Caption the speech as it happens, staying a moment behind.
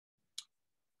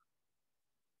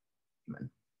Hoffman.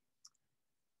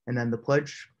 And then the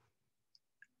pledge.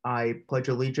 I pledge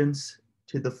allegiance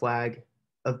to the flag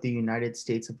of the United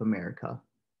States of America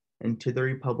and to the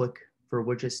republic for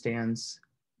which it stands,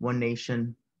 one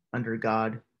nation, under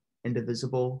God,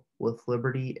 indivisible, with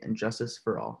liberty and justice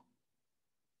for all.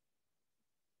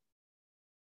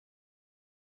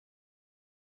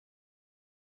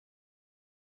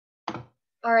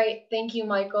 All right, thank you,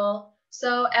 Michael.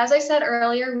 So as I said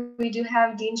earlier, we do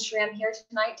have Dean Schramm here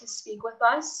tonight to speak with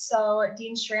us. So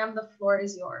Dean Schramm, the floor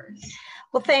is yours.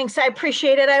 Well, thanks. I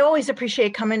appreciate it. I always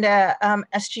appreciate coming to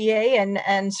SGA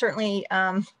and certainly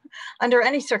under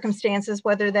any circumstances,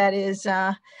 whether that is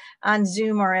on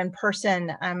Zoom or in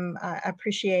person. I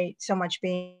appreciate so much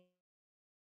being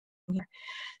here.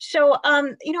 So,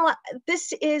 you know,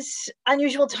 this is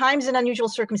unusual times and unusual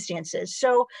circumstances.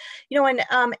 So, you know, when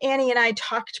Annie and I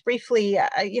talked briefly,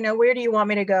 you know, where do you want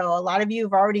me to go? A lot of you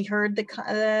have already heard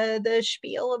the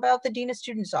spiel about the Dean of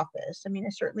Students Office. I mean, I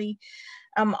certainly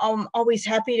I'm always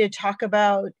happy to talk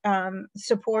about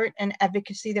support and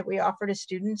advocacy that we offer to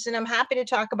students, and I'm happy to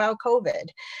talk about COVID,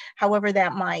 however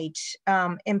that might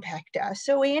impact us.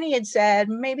 So Annie had said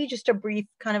maybe just a brief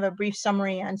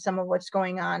summary on some of what's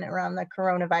going on around the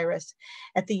coronavirus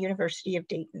at the University of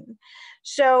Dayton.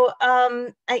 So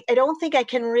I don't think I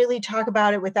can really talk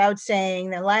about it without saying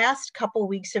the last couple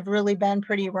weeks have really been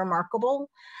pretty remarkable.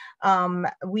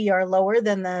 We are lower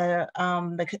than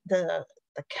the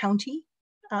county.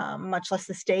 Much less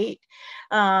the state.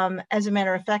 As a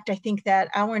matter of fact, I think that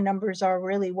our numbers are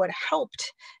really what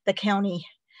helped the county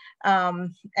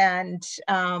with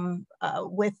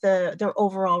the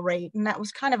overall rate. And that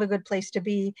was kind of a good place to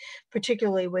be,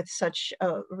 particularly with such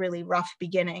a really rough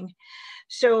beginning.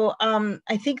 So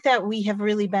I think that we have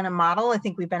really been a model. I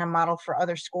think we've been a model for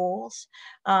other schools.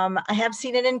 I have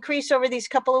seen an increase over these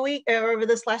couple of weeks, over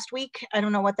this last week. I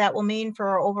don't know what that will mean for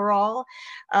our overall,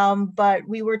 but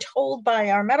we were told by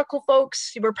our medical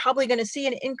folks, we're probably going to see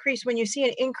an increase. When you see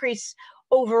an increase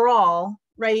overall,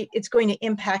 right, it's going to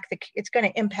impact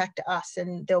us,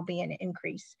 and there'll be an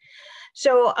increase.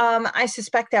 So I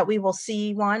suspect that we will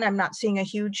see one. I'm not seeing a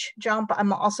huge jump.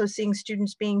 I'm also seeing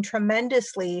students being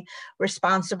tremendously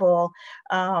responsible,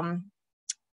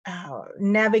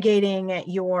 navigating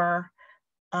your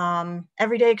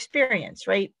everyday experience,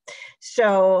 right?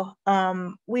 So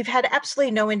we've had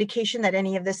absolutely no indication that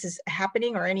any of this is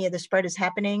happening or any of the spread is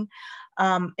happening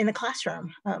in the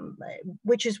classroom,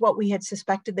 which is what we had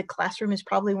suspected. The classroom is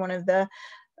probably one of the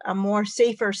more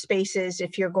safer spaces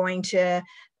if you're going to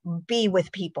be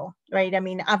with people, right? I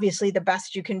mean, obviously the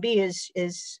best you can be is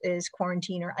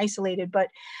quarantine or isolated, but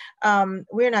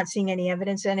we're not seeing any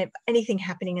evidence of anything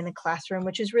happening in the classroom,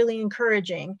 which is really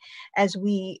encouraging as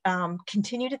we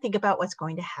continue to think about what's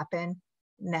going to happen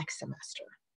next semester.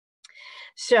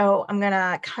 So I'm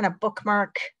gonna kind of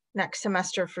bookmark next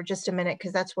semester for just a minute,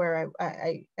 because that's where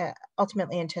I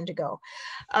ultimately intend to go.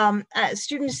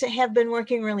 Students have been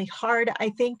working really hard, I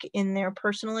think, in their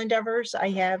personal endeavors.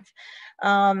 I've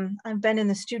been in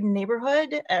the student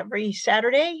neighborhood every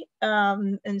Saturday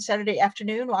and Saturday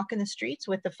afternoon, walking the streets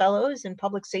with the fellows and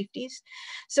public safeties,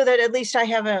 so that at least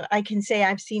I can say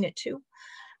I've seen it too.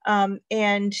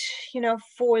 And, you know,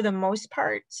 for the most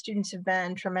part, students have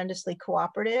been tremendously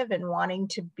cooperative and wanting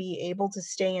to be able to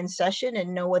stay in session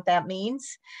and know what that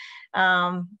means.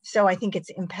 So I think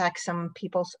it's impacts some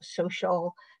people's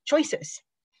social choices.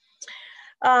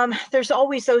 There's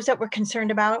always those that we're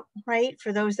concerned about, right?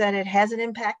 For those that it hasn't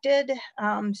impacted.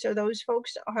 So those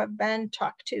folks have been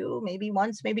talked to maybe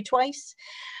once, maybe twice.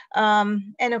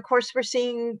 And of course, we're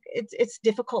seeing it's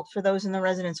difficult for those in the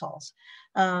residence halls.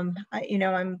 I'm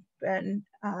been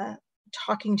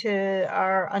talking to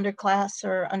our underclass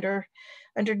or under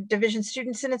division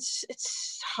students, and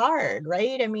it's hard,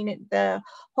 right? I mean, the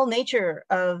whole nature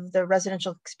of the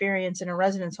residential experience in a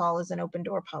residence hall is an open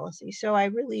door policy. So I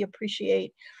really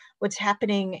appreciate what's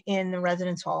happening in the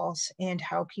residence halls and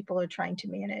how people are trying to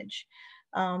manage.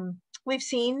 We've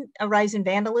seen a rise in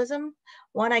vandalism.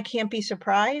 One, I can't be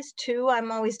surprised. Two,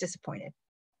 I'm always disappointed.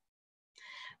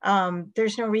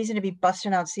 There's no reason to be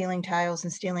busting out ceiling tiles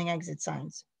and stealing exit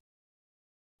signs.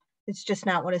 It's just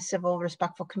not what a civil,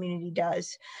 respectful community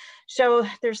does. So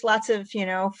there's lots of, you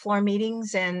know, floor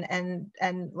meetings and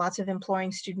lots of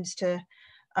imploring students to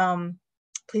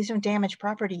please don't damage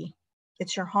property.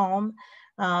 It's your home.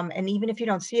 And even if you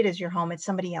don't see it as your home, it's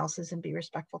somebody else's, and be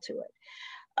respectful to it.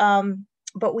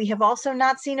 But we have also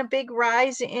not seen a big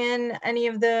rise in any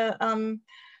of the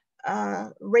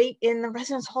rate in the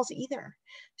residence halls either.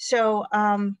 So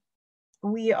I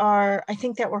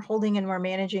think that we're holding and we're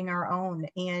managing our own.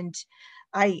 And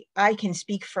I can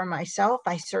speak for myself.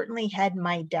 I certainly had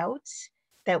my doubts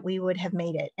that we would have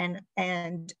made it.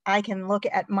 And I can look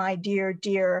at my dear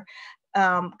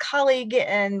colleague,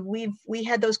 and we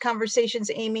had those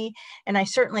conversations, Amy, and I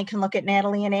certainly can look at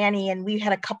Natalie and Annie, and we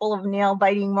had a couple of nail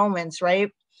biting moments, right?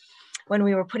 When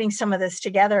we were putting some of this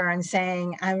together and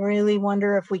saying, I really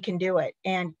wonder if we can do it.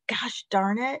 And gosh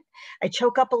darn it, I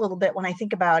choke up a little bit when I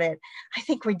think about it. I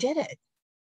think we did it.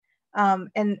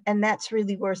 And that's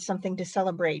really worth something to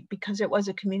celebrate, because it was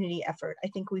a community effort. I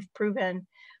think we've proven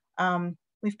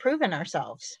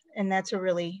ourselves, and that's a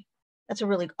really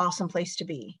awesome place to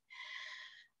be.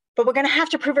 But we're going to have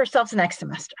to prove ourselves next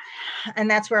semester, and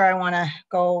that's where I want to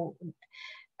go.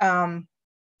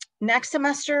 Next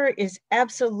semester is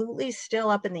absolutely still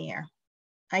up in the air.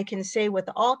 I can say with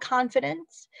all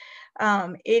confidence,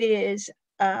 it is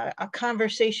a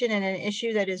conversation and an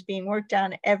issue that is being worked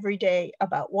on every day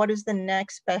about what is the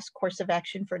next best course of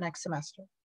action for next semester.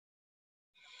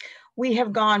 We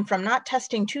have gone from not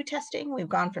testing to testing. We've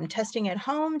gone from testing at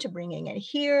home to bringing it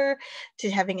here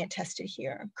to having it tested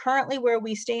here. Currently, where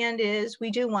we stand is we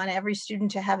do want every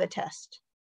student to have a test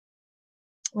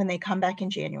when they come back in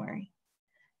January.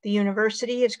 The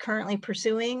university is currently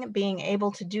pursuing being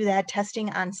able to do that testing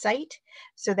on site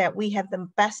so that we have the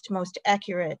best, most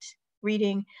accurate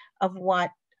reading of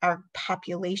what our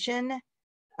population,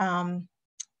 when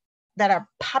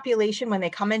they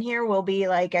come in here, will be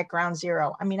like at ground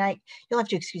zero. I mean, you'll have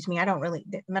to excuse me. I don't really,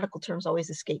 the medical terms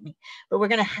always escape me, but we're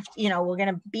going to have, we're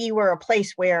going to be a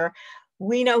place where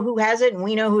we know who has it and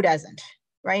we know who doesn't,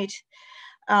 right?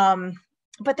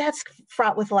 But that's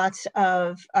fraught with lots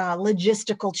of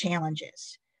logistical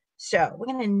challenges. So we're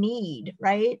going to need,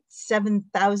 right,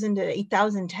 7,000 to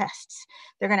 8,000 tests.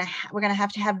 We're going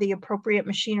to have the appropriate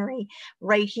machinery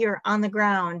right here on the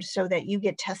ground so that you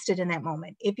get tested in that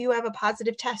moment. If you have a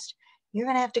positive test, you're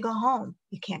going to have to go home.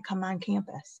 You can't come on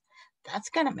campus.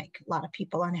 That's going to make a lot of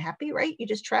people unhappy, right? You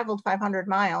just traveled 500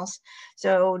 miles.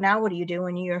 So now what do you do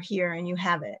when you're here and you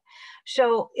have it?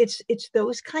 So it's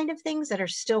those kind of things that are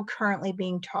still currently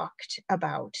being talked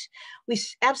about. We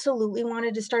absolutely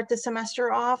wanted to start the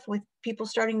semester off with people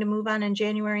starting to move on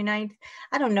January 9th.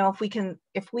 I don't know if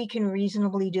we can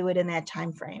reasonably do it in that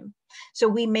time frame. So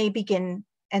we may begin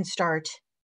and start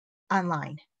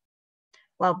online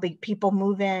while people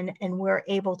move in and we're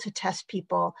able to test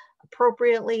people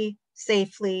appropriately,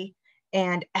 safely,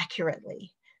 and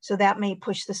accurately. So that may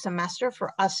push the semester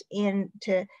for us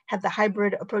to have the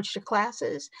hybrid approach to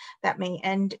classes. That may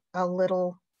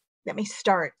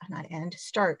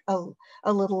start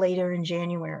a little later in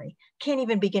January. Can't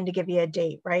even begin to give you a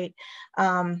date, right?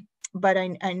 But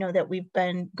I know that we've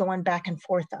been going back and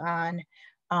forth on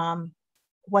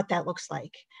what that looks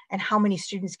like and how many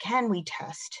students can we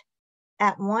test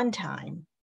at one time.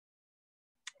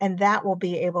 And that will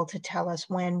be able to tell us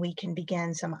when we can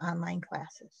begin some online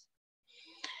classes.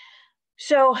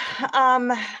 So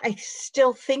I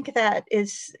still think that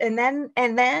is, and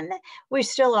then we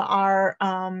still are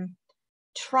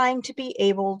trying to be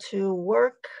able to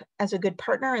work as a good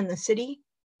partner in the city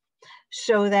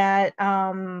so that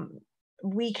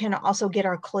we can also get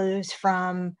our clues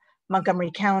from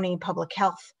Montgomery County Public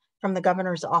Health, from the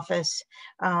governor's office,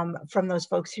 from those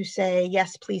folks who say,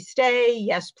 yes, please stay,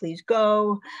 yes, please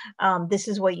go. This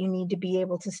is what you need to be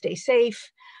able to stay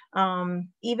safe.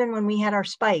 Even when we had our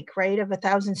spike, right, of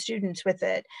 1,000 students with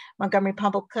it, Montgomery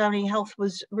Public County Health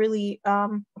was really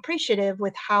appreciative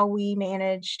with how we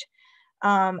managed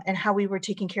and how we were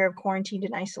taking care of quarantined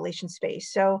and isolation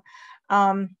space. So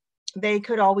they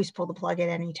could always pull the plug at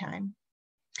any time.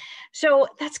 So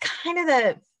that's kind of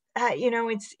the,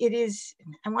 it is,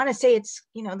 I want to say it's,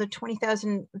 the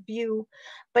 20,000 view,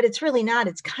 but it's really not.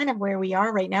 It's kind of where we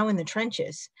are right now in the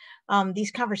trenches.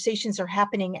 These conversations are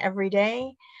happening every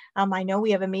day. I know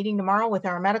we have a meeting tomorrow with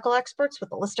our medical experts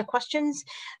with a list of questions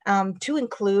to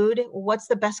include what's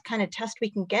the best kind of test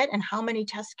we can get and how many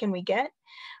tests can we get.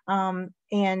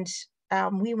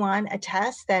 We want a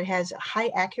test that has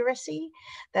high accuracy,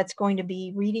 that's going to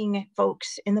be reading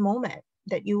folks in the moment,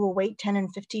 that you will wait 10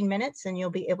 and 15 minutes and you'll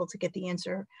be able to get the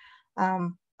answer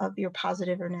of your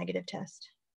positive or negative test.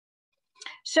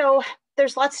 So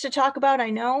there's lots to talk about,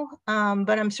 I know,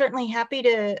 but I'm certainly happy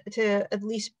to at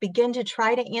least begin to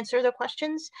try to answer the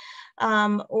questions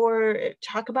or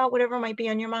talk about whatever might be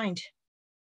on your mind.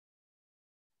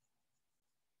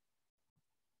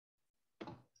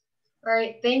 All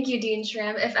right, thank you, Dean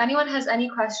Schramm. If anyone has any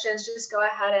questions, just go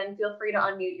ahead and feel free to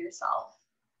unmute yourself.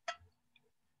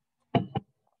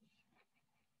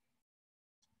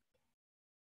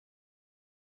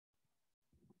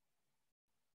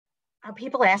 Are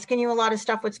people asking you a lot of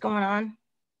stuff? What's going on?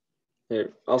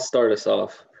 Here, I'll start us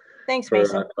off. Thanks, for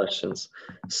Mason. questions.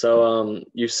 So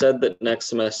you said that next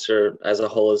semester as a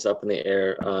whole is up in the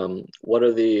air. What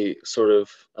are the sort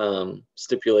of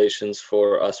stipulations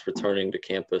for us returning to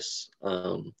campus?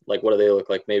 Like, what do they look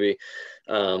like? Maybe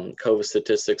COVID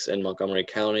statistics in Montgomery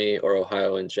County or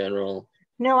Ohio in general?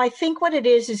 No, I think what it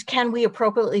is can we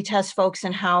appropriately test folks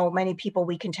and how many people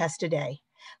we can test a day?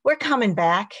 We're coming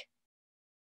back.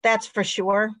 That's for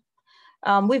sure.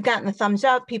 We've gotten the thumbs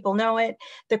up, people know it.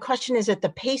 The question is at the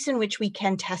pace in which we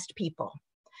can test people.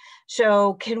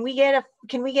 So can we get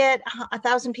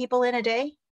 1,000 people in a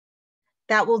day?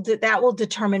 That will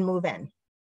determine move in,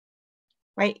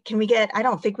 right? Can we get, I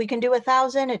don't think we can do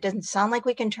 1,000. It doesn't sound like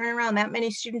we can turn around that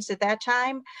many students at that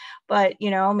time, but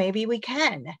you know, maybe we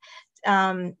can.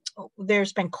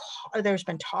 There's been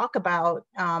talk about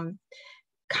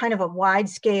kind of a wide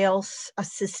scale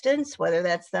assistance, whether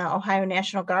that's the Ohio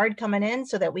National Guard coming in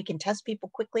so that we can test people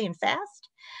quickly and fast.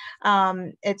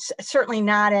 It's certainly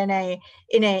not in a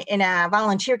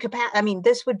volunteer capacity. I mean,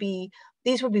 these would be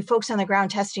folks on the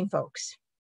ground testing folks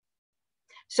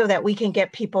so that we can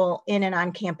get people in and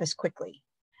on campus quickly.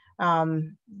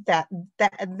 That's the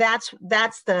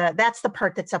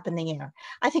part that's up in the air.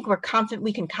 I think we're confident,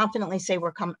 we can confidently say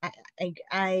we're coming.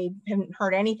 I haven't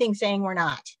heard anything saying we're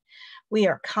not. We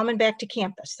are coming back to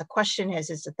campus. The question is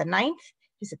it the 9th?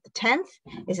 Is it the 10th?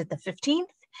 Is it the 15th?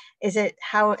 Is it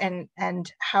how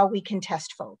and how we can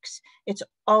test folks? It's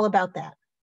all about that.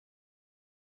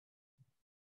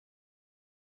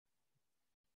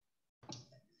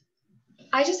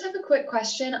 I just have a quick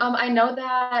question. I know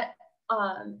that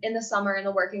in the summer in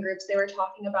the working groups, they were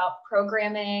talking about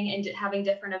programming and having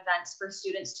different events for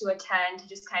students to attend to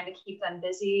just kind of keep them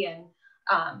busy and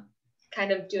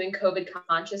kind of doing COVID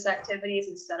conscious activities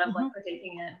instead of like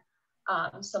partaking in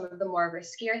some of the more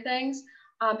riskier things.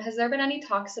 Has there been any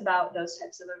talks about those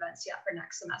types of events yet for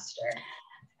next semester?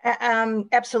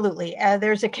 Absolutely.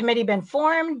 There's a committee been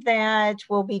formed that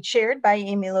will be chaired by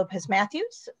Amy Lopez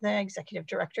Matthews, the executive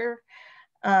director,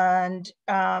 and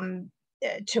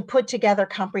to put together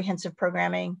comprehensive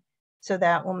programming so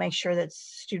that we'll make sure that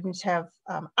students have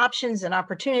options and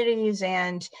opportunities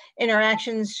and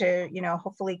interactions to, you know,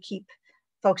 hopefully keep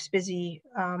folks busy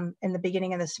in the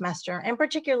beginning of the semester. And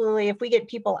particularly if we get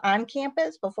people on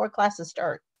campus before classes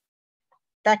start,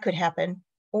 that could happen,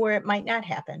 or it might not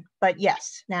happen. But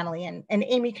yes, Natalie and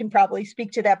Amy can probably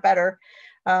speak to that better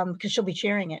because she'll be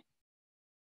chairing it.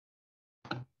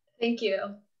 Thank you.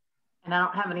 And I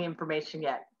don't have any information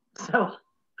yet. So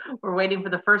we're waiting for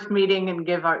the first meeting and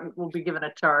we'll be given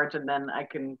a charge, and then I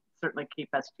can certainly keep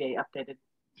SGA updated.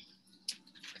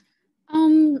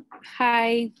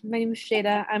 Hi, my name is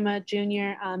Jada. I'm a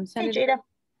junior. Hey, Jada.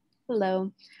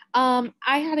 Hello. I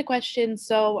had a question.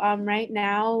 So right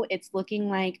now it's looking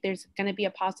like there's going to be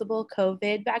a possible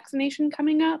COVID vaccination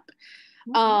coming up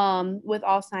with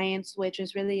All Science, which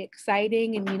is really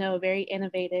exciting and, you know, very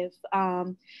innovative.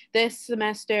 This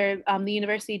semester, the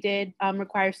university did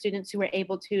require students who were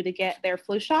able to get their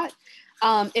flu shot.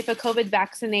 If a COVID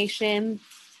vaccination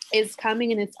is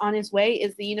coming and it's on its way,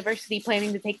 is the university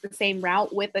planning to take the same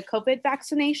route with the COVID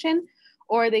vaccination,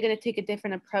 or are they going to take a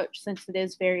different approach since it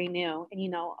is very new and, you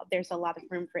know, there's a lot of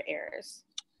room for errors?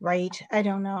 Right. I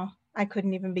don't know. I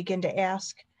couldn't even begin to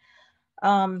ask.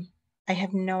 I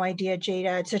have no idea,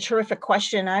 Jada. It's a terrific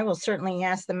question. I will certainly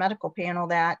ask the medical panel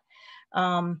that.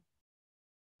 But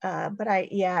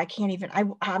I can't even.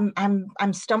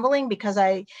 I'm stumbling because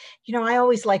I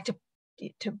always like to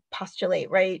postulate,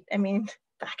 right? I mean,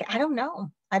 I don't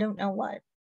know. I don't know what.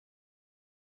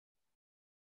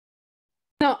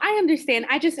 No, I understand.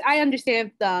 I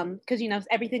understand because, you know,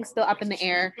 everything's still up in the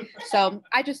air. So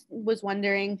I just was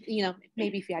wondering, you know,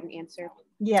 maybe if you had an answer.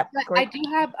 Yeah. But I do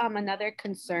have another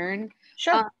concern.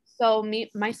 Sure. So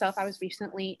myself, I was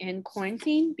recently in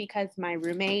quarantine because my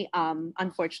roommate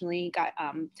unfortunately got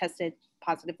tested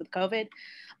positive with COVID.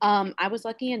 I was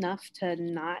lucky enough to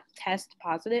not test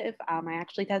positive. I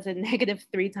actually tested negative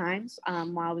 3 times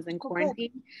while I was in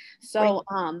quarantine. So,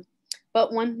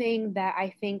 but one thing that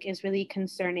I think is really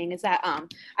concerning is that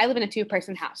I live in a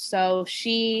 2-person house. So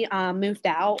she moved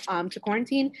out to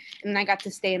quarantine, and I got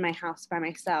to stay in my house by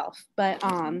myself. But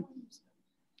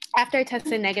after I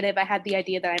tested negative, I had the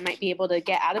idea that I might be able to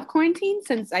get out of quarantine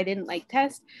since I didn't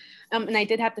test. And I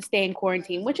did have to stay in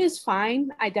quarantine, which is fine.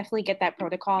 I definitely get that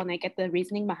protocol and I get the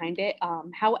reasoning behind it.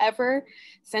 However,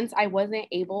 since I wasn't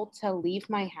able to leave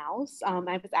my house, I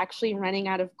was actually running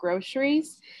out of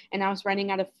groceries, and I was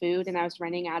running out of food, and I was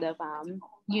running out of,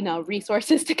 you know,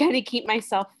 resources to kind of keep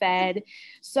myself fed.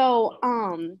 So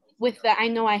with that, I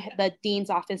know the dean's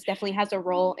office definitely has a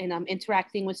role in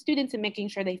interacting with students and making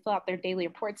sure they fill out their daily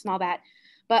reports and all that.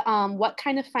 but what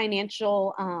kind of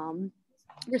financial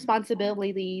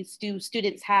responsibilities do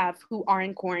students have who are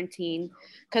in quarantine?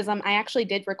 Because I actually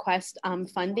did request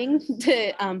funding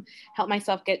to help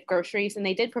myself get groceries, and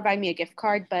they did provide me a gift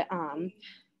card, but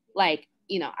like,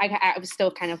 you know, I was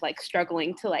still kind of like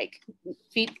struggling to like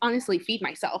feed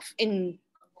myself. And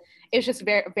it was just a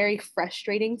very, very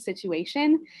frustrating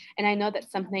situation. And I know that's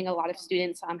something a lot of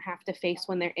students have to face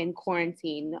when they're in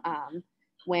quarantine,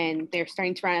 when they're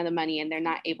starting to run out of money and they're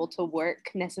not able to work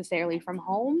necessarily from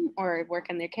home or work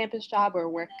in their campus job or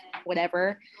work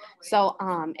whatever. So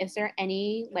is there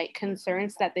any like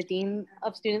concerns that the Dean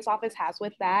of Students Office has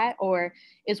with that, or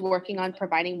is working on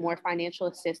providing more financial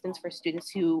assistance for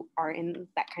students who are in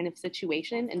that kind of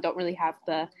situation and don't really have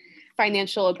the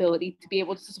financial ability to be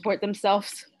able to support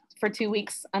themselves for 2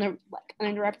 weeks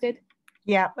uninterrupted?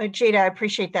 Yeah, Jada, I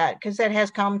appreciate that, because that has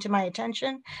come to my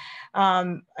attention,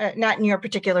 not in your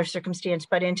particular circumstance,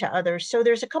 but into others. So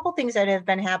there's a couple things that have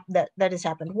been that has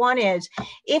happened. One is,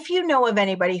 if you know of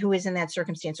anybody who is in that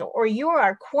circumstance, or you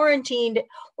are quarantined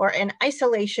or in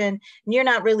isolation, and you're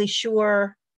not really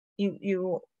sure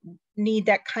you need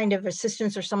that kind of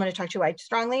assistance or someone to talk to, I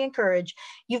strongly encourage,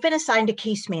 you've been assigned a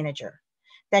case manager.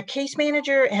 That case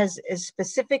manager is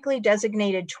specifically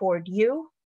designated toward you.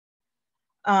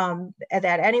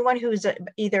 That anyone who's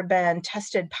either been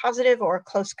tested positive or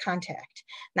close contact,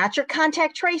 not your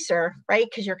contact tracer, right?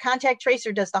 Because your contact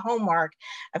tracer does the homework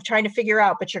of trying to figure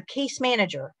out, but your case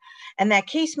manager. And that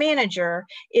case manager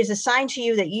is assigned to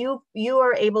you that you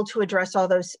are able to address all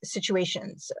those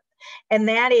situations. And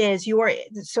that is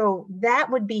so that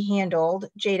would be handled,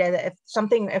 Jada, if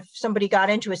somebody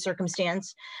got into a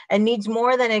circumstance and needs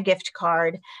more than a gift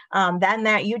card, then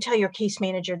that you tell your case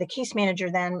manager, the case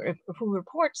manager then who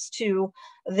reports to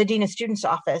the Dean of Students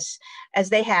Office,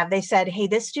 as they said, hey,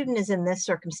 this student is in this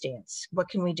circumstance, what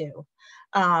can we do?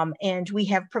 And we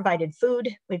have provided food.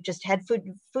 We've just had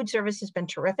food service has been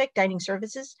terrific, dining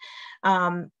services.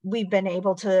 We've been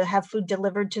able to have food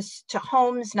delivered to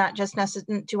homes, not just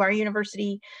to our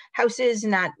university houses,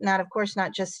 not of course,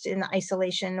 not just in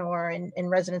isolation or in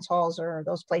residence halls or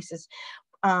those places.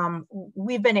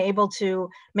 We've been able to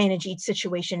manage each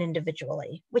situation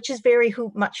individually, which is very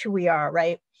much who we are,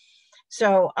 right?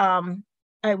 So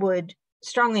I would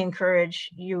strongly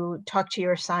encourage you talk to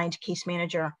your assigned case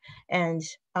manager, and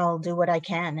I'll do what I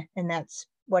can. And that's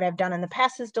what I've done in the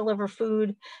past, is deliver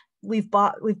food. We've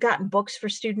gotten books for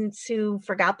students who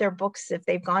forgot their books. If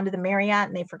they've gone to the Marriott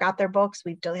and they forgot their books,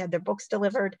 we've had their books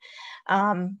delivered.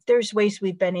 There's ways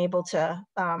we've been able to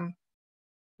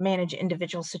manage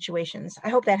individual situations. I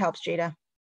hope that helps, Jada.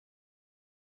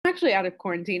 I'm actually out of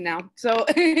quarantine now, so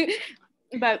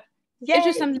but Yay. It's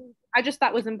just something I just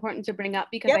thought was important to bring up,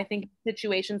 because Yep. I think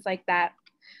situations like that,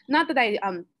 not that I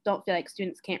don't feel like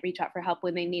students can't reach out for help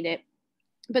when they need it,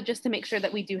 but just to make sure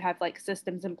that we do have like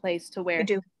systems in place to where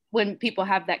when people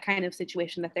have that kind of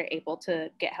situation that they're able to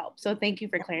get help. So thank you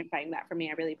for clarifying that for me.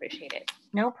 I really appreciate it.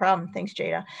 No problem. Thanks,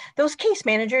 Jada. Those case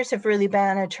managers have really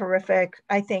been a terrific,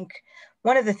 I think,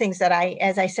 one of the things that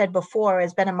as I said before,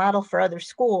 has been a model for other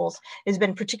schools, has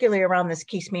been particularly around this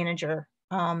case manager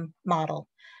model,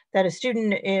 that a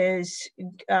student is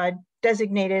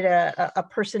designated a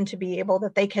person to be able,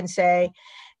 that they can say,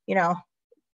 you know,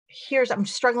 I'm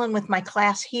struggling with my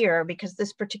class here because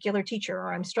this particular teacher,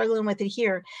 or I'm struggling with it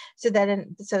here, so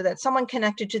that someone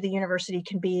connected to the university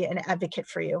can be an advocate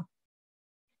for you.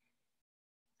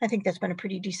 I think that's been a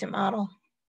pretty decent model.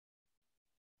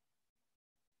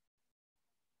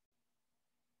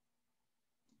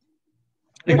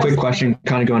 A quick question,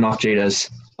 kind of going off Jada's.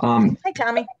 Hi,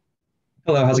 Tommy.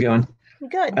 Hello, how's it going?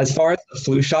 Good. As far as the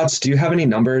flu shots, do you have any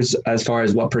numbers as far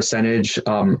as what percentage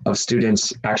of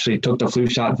students actually took the flu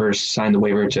shot versus signed the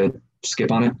waiver to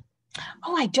skip on it?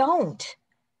 Oh, I don't.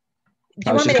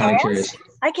 Do I you was want me just to kind of ask? curious.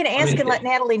 I can ask and let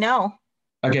Natalie know.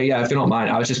 Okay, yeah, if you don't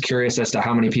mind. I was just curious as to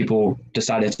how many people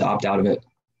decided to opt out of it.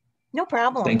 No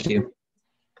problem. Thank you.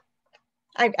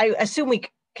 I assume we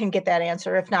can get that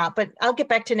answer. If not, but I'll get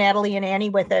back to Natalie and Annie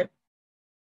with it.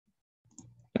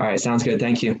 All right, sounds good.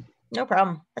 Thank you. No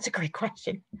problem. That's a great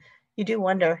question. You do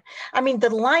wonder. I mean, the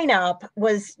lineup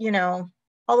was, you know,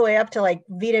 all the way up to like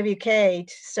VWK.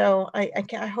 So I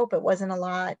hope it wasn't a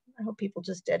lot. I hope people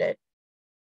just did it.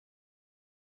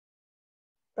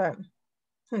 But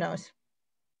who knows?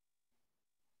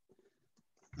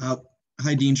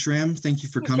 Hi, Dean Schramm. Thank you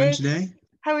for coming today.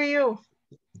 How are you?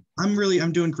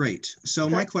 I'm doing great. So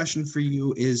Good. My question for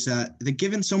you is that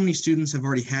given so many students have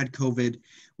already had COVID,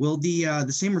 will the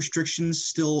same restrictions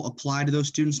still apply to those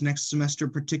students next semester,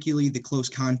 particularly the close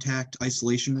contact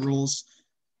isolation rules?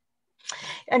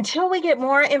 Until we get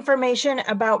more information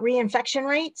about reinfection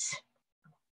rates,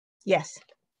 Yes.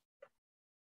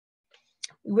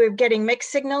 We're getting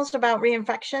mixed signals about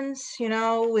reinfections. You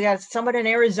know, we got someone in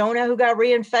Arizona who got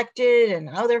reinfected, and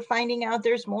now they're finding out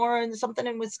there's more, and something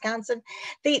in Wisconsin.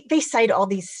 They cite all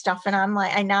these stuff, and I'm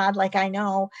like, I nod like I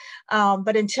know.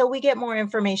 But until we get more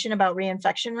information about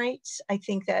reinfection rates, I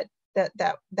think that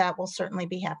will certainly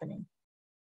be happening.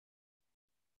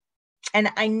 And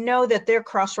I know that they're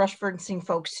cross-referencing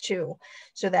folks too,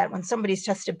 so that when somebody's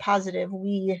tested positive,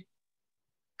 we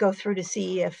go through to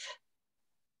see if.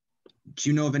 Do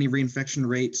you know of any reinfection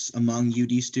rates among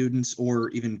UD students or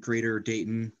even Greater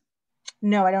Dayton?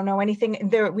 No, I don't know anything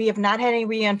there. We have not had any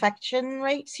reinfection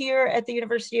rates here at the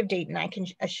University of Dayton. I can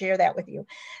share that with you.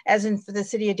 As in for the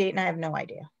city of Dayton, I have no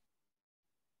idea.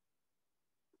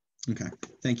 Okay,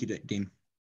 thank you, Dean.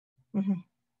 Mm-hmm.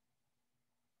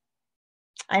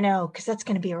 I know, because that's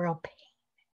going to be a real pain.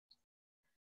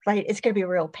 Right, it's going to be a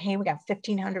real pain. We got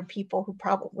 1,500 people who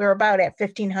probably, we're about at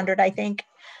 1,500, I think,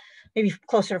 maybe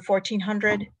closer to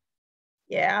 1,400.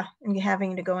 Yeah, and you're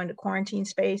having to go into quarantine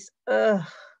space. Ugh,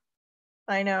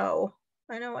 I know.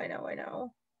 We're all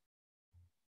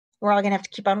going to have to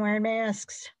keep on wearing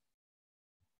masks.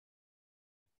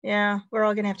 Yeah, we're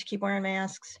all going to have to keep wearing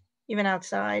masks, even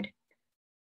outside.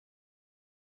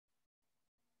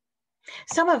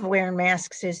 Some of wearing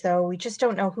masks is, though, we just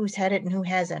don't know who's had it and who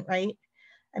hasn't, right?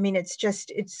 I mean, it's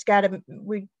got to,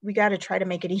 we got to try to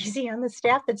make it easy on the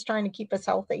staff that's trying to keep us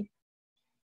healthy.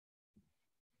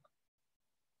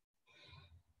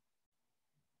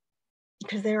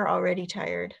 Because they're already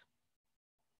tired.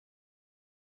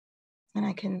 And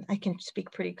I can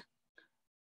speak pretty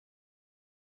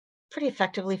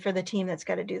effectively for the team that's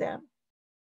got to do that.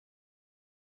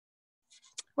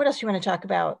 What else do you want to talk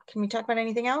about? Can we talk about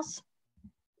anything else?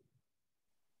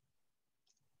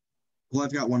 Well,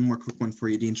 I've got one more quick one for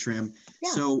you, Dean Schramm.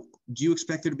 Yeah. So do you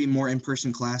expect there to be more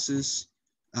in-person classes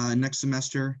next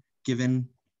semester, given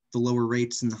the lower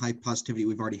rates and the high positivity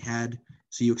we've already had?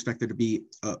 So you expect there to be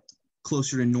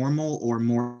closer to normal, or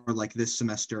more like this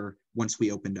semester once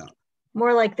we opened up?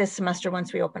 More like this semester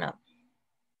once we open up.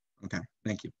 Okay,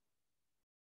 thank you.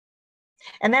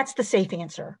 And that's the safe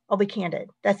answer. I'll be candid.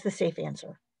 That's the safe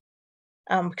answer.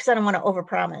 Because I don't want to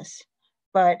overpromise,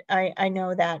 but I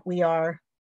know that we've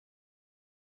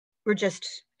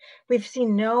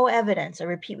seen no evidence. I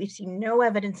repeat, we've seen no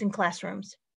evidence in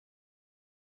classrooms.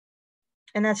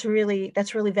 And that's really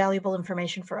valuable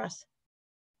information for us.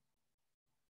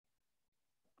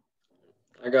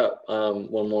 I got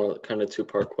one more kind of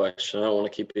two-part question. I don't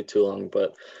want to keep you too long,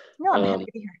 but no, I'm happy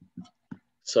to be here.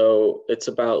 So it's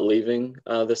about leaving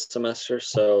this semester.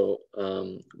 So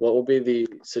what will be the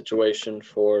situation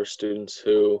for students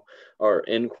who are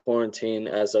in quarantine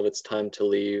as of it's time to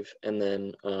leave, and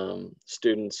then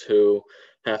students who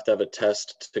have to have a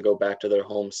test to go back to their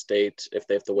home state? If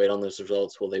they have to wait on those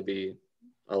results, will they be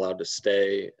allowed to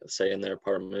stay in their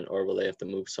apartment, or will they have to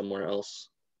move somewhere else?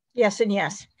 Yes and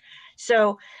yes.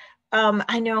 So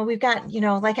I know we've got,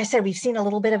 like I said, we've seen a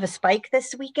little bit of a spike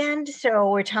this weekend. So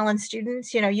we're telling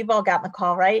students, you've all gotten the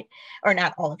call, right? Or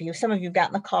not all of you, some of you have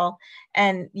gotten the call,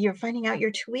 and you're finding out your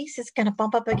 2 weeks is going to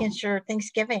bump up against your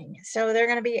Thanksgiving. So they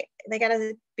got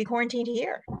to be quarantined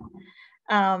here.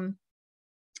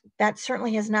 That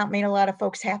certainly has not made a lot of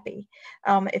folks happy.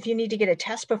 If you need to get a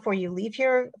test before you leave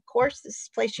here, of course, this is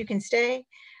a place you can stay.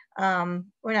 We're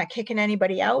not kicking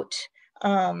anybody out.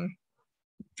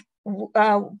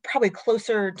 Probably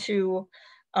closer to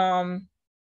the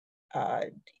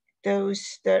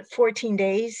 14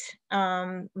 days.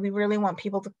 We really want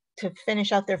people to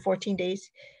finish out their 14 days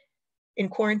in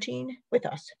quarantine with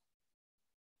us,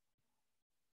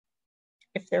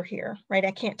 if they're here, right?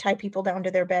 I can't tie people down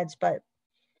to their beds, but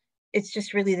it's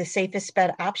just really the safest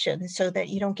bed option so that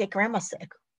you don't get grandma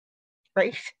sick,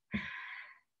 right?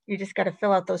 You just got to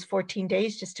fill out those 14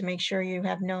 days just to make sure you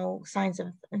have no signs of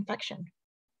infection.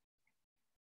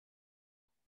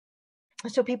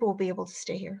 So people will be able to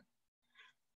stay here,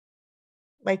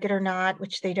 like it or not,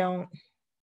 which they don't.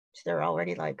 So they're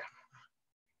already like,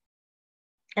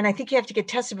 and I think you have to get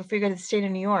tested before you go to the state of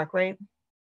New York, right?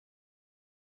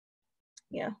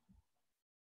 Yeah.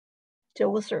 So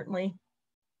we'll certainly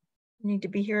need to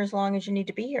be here as long as you need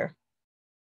to be here.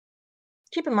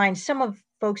 Keep in mind, some of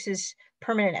folks'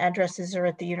 permanent addresses are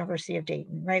at the University of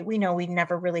Dayton, right? We know we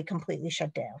never really completely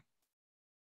shut down.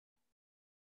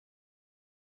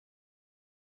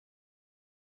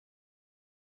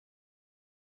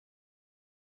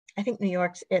 I think New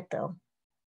York's it, though.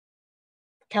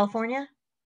 California?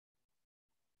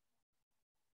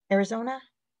 Arizona?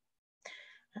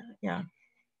 Yeah.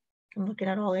 I'm looking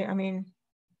at all, I mean,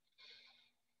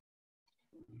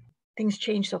 things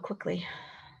change so quickly.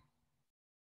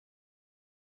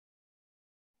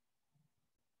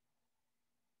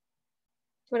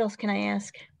 What else can I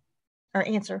ask or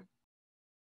answer?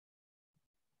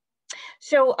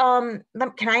 So can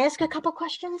I ask a couple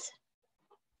questions?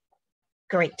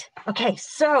 Great. Okay,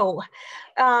 so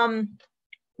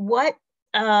what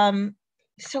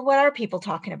are people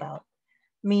talking about?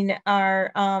 I mean,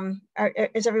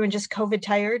 is everyone just COVID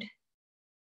tired?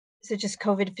 Is it just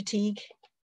COVID fatigue?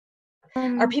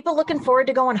 Are people looking forward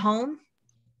to going home?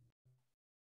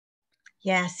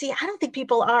 Yeah, see, I don't think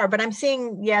people are, but I'm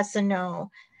saying yes and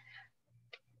no.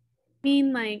 I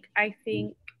mean, like, I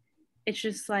think it's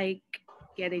just like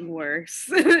getting worse.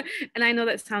 And I know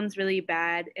that sounds really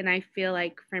bad. And I feel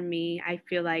like for me, I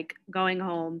feel like going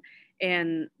home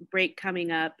and break coming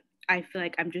up, I feel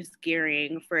like I'm just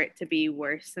gearing for it to be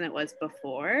worse than it was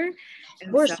before.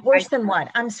 And worse than what?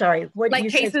 I'm sorry. What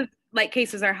like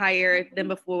cases are higher than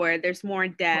before. There's more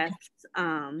deaths.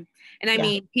 Okay. And I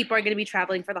mean, people are going to be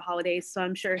traveling for the holidays, so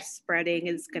I'm sure spreading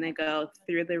is going to go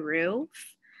through the roof.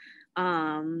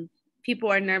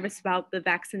 People are nervous about the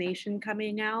vaccination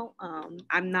coming out.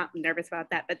 I'm not nervous about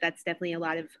that, but that's definitely a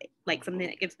lot of like something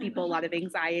that gives people a lot of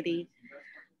anxiety.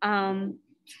 And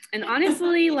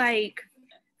honestly, like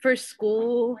for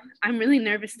school, I'm really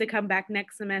nervous to come back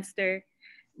next semester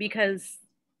because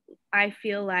I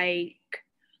feel like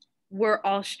we're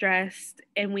all stressed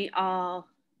and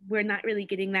we're not really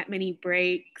getting that many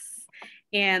breaks.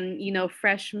 And, you know,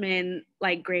 freshmen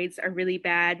like grades are really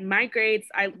bad. My grades,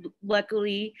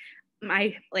 luckily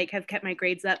have kept my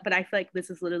grades up, but I feel like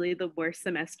this is literally the worst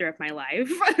semester of my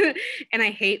life. And I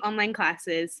hate online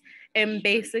classes. And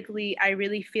basically, I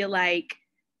really feel like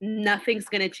nothing's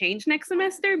going to change next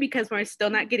semester because we're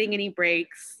still not getting any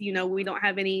breaks. You know, we don't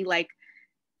have any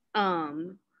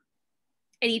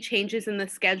any changes in the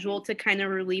schedule to kind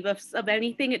of relieve us of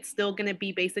anything. It's still going to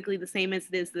be basically the same as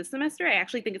it is this semester. I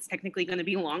actually think it's technically going to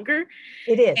be longer.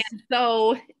 It is. And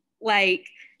so, like,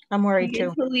 I'm worried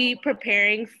too. Mentally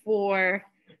preparing for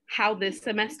how this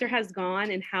semester has gone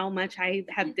and how much I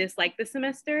have disliked the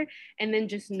semester, and then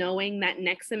just knowing that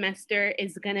next semester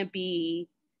is going to be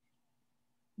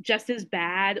just as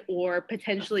bad or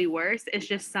potentially worse is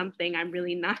just something I'm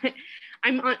really not,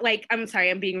 I'm sorry,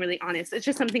 I'm being really honest. It's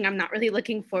just something I'm not really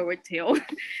looking forward to.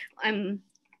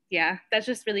 Yeah, that's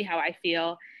just really how I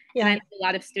feel. Yeah. And I know a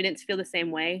lot of students feel the same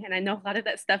way. And I know a lot of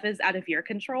that stuff is out of your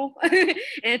control and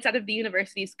it's out of the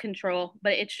university's control,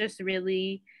 but it's just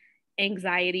really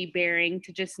anxiety bearing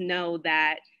to just know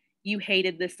that you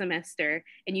hated this semester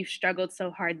and you struggled so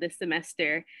hard this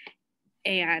semester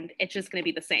and it's just going to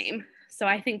be the same. So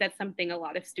I think that's something a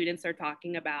lot of students are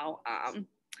talking about,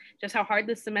 just how hard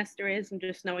this semester is and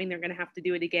just knowing they're going to have to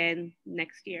do it again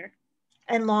next year.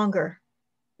 And longer.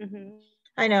 Mm-hmm.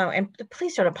 I know, and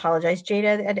please don't apologize,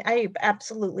 Jada. I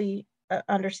absolutely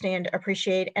understand,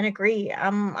 appreciate, and agree.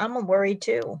 I'm worried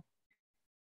too,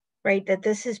 right? That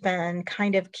this has been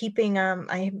kind of keeping,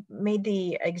 I made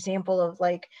the example of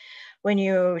like, when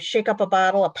you shake up a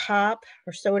bottle of pop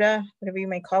or soda, whatever you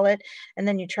may call it, and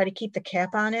then you try to keep the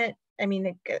cap on it. I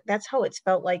mean, that's how it's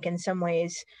felt like in some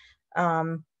ways,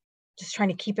 just trying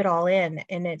to keep it all in.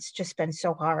 And it's just been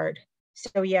so hard.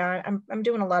 So yeah, I'm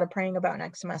doing a lot of praying about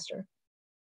next semester.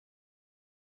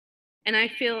 And I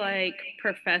feel like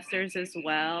professors as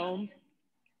well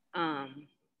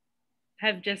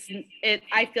have just,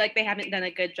 I feel like they haven't done a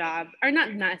good job, or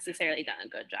not necessarily done a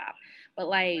good job, but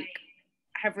like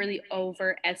have really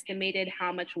overestimated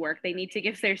how much work they need to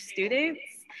give their students.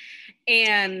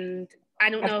 And I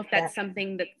don't know if that's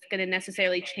something that's going to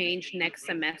necessarily change next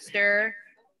semester,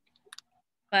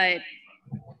 but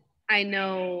I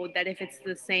know that if it's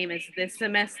the same as this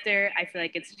semester, I feel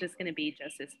like it's just going to be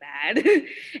just as bad.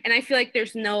 And I feel like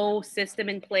there's no system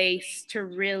in place to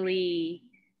really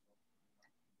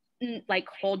like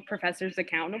hold professors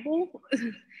accountable.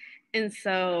 And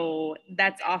so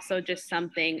that's also just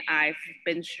something I've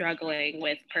been struggling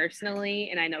with personally,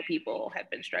 and I know people have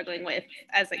been struggling with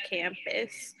as a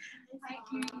campus.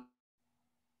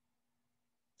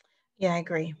 Yeah, I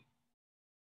agree.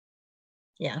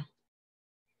 Yeah.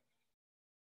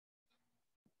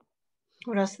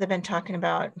 What else have they been talking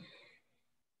about?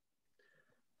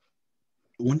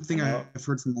 One thing I've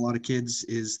heard from a lot of kids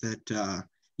is that,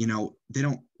 you know, they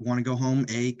don't want to go home,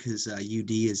 because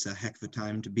UD is a heck of a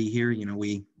time to be here. You know,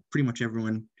 pretty much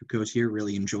everyone who goes here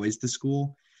really enjoys the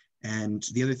school. And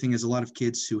the other thing is a lot of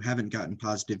kids who haven't gotten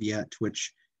positive yet,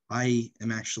 which I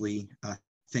am actually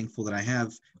thankful that I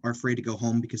have, are afraid to go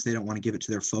home because they don't want to give it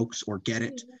to their folks or get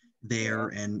it there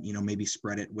and, you know, maybe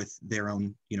spread it with their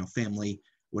own, you know, family,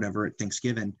 whatever, at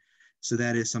Thanksgiving. So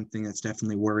that is something that's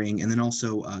definitely worrying. And then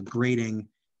also grading,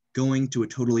 going to a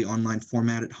totally online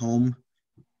format at home,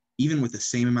 even with the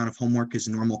same amount of homework as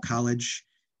normal college,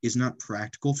 is not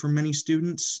practical for many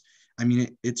students. I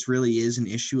mean, it really is an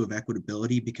issue of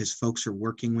equitability because folks are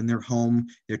working when they're home,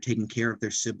 they're taking care of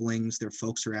their siblings, their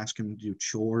folks are asking them to do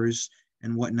chores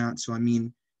and whatnot. So, I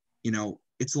mean, you know,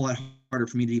 it's a lot harder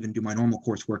for me to even do my normal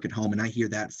coursework at home. And I hear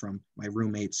that from my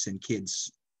roommates and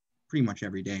kids pretty much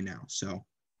every day now. So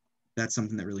that's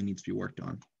something that really needs to be worked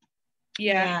on.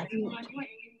 Yeah.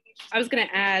 I was going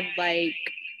to add, like,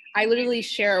 I literally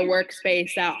share a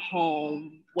workspace at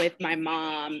home with my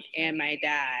mom and my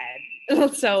dad.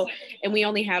 So, and we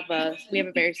have a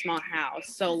very small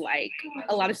house. So like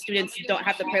a lot of students don't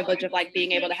have the privilege of like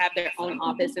being able to have their own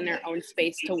office and their own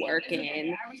space to work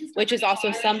in, which is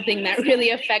also something that really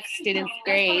affects students'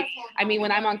 grades. I mean,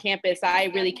 when I'm on campus,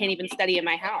 I really can't even study in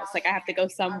my house. Like I have to go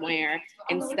somewhere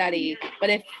and study. But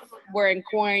if we're in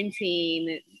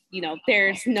quarantine, you know,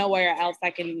 there's nowhere else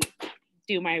I can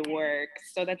do my work.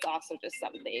 So that's also just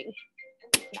something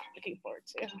I'm not looking forward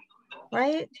to.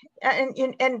 Right.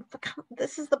 And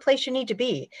this is the place you need to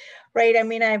be, right? I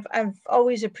mean, I've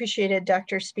always appreciated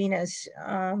Dr. Spina's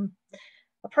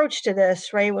approach to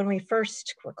this, right? When we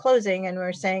first were closing and we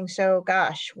were saying, so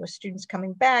gosh, with students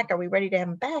coming back, are we ready to have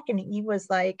them back? And he was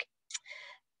like,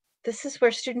 this is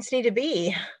where students need to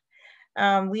be.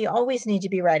 We always need to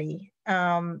be ready.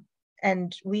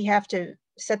 And we have to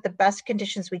set the best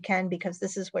conditions we can because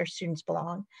this is where students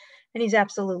belong. And he's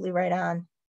absolutely right on.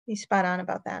 He's spot on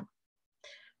about that.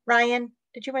 Ryan,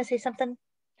 did you want to say something?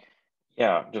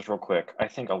 Yeah, just real quick. I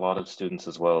think a lot of students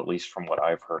as well, at least from what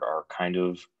I've heard, are kind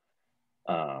of,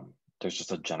 there's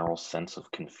just a general sense of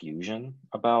confusion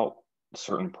about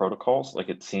certain protocols. Like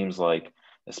it seems like,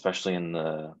 especially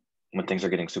when things are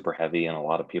getting super heavy and a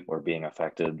lot of people are being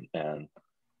affected and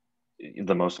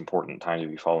the most important time to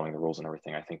be following the rules and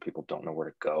everything, I think people don't know where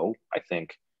to go. I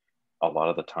think a lot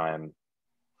of the time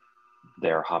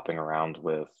they're hopping around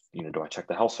with, you know, do I check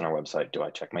the health center website? Do I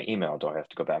check my email? Do I have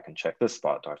to go back and check this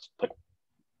spot?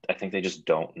 I think they just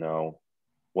don't know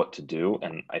what to do.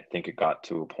 And I think it got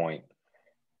to a point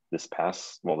this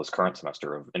current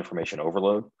semester of information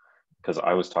overload, because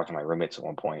I was talking to my roommates at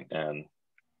one point and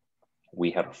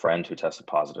we had a friend who tested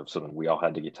positive. So then we all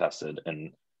had to get tested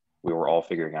and we were all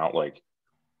figuring out, like,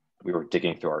 we were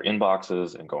digging through our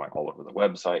inboxes and going all over the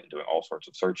website and doing all sorts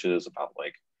of searches about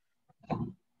like,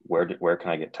 where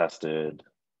can I get tested?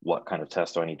 What kind of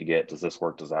test do I need to get? Does this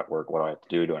work? Does that work? What do I have to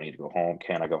do? Do I need to go home?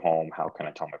 Can I go home? How can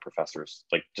I tell my professors?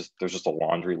 Like, there's just a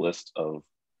laundry list of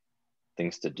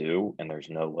things to do, and there's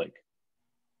no like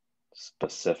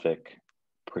specific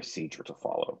procedure to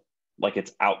follow. Like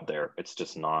it's out there. It's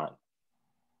just not.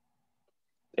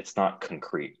 It's not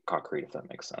concrete, if that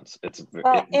makes sense. It's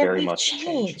very much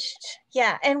changed.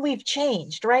 Yeah, and we've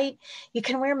changed, right? You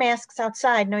can wear masks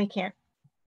outside. No, you can't.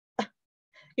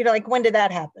 You know, like when did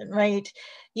that happen, right?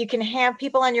 You can have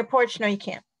people on your porch. No, you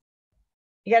can't.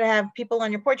 You got to have people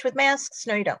on your porch with masks.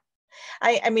 No, you don't.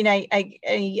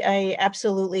 I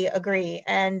absolutely agree.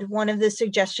 And one of the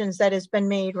suggestions that has been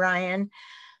made, Ryan,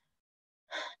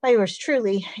 by yours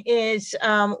truly, is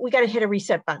we got to hit a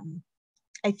reset button.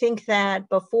 I think that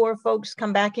before folks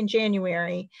come back in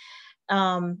January,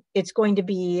 it's going to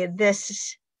be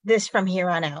this from here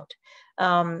on out.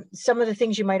 Some of the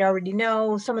things you might already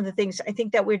know, some of the things I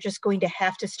think that we're just going to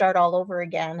have to start all over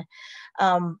again.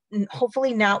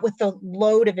 Hopefully not with the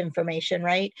load of information,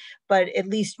 right? But at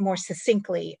least more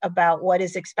succinctly about what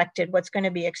is expected, what's going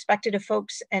to be expected of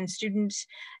folks and students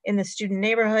in the student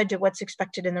neighborhood, to what's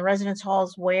expected in the residence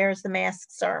halls, where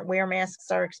masks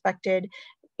are expected,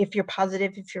 if you're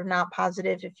positive, if you're not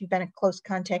positive, if you've been in close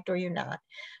contact or you're not.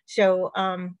 So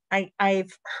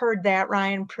I've heard that,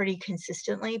 Ryan, pretty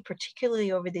consistently,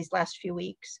 particularly over these last few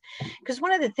weeks. Because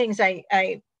one of the things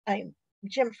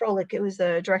Jim Froelich, who was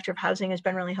the director of housing, has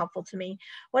been really helpful to me.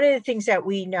 One of the things that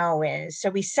we know is, so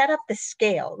we set up the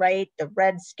scale, right? The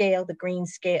red scale, the green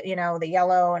scale, you know, the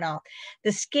yellow and all.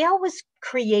 The scale was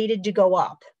created to go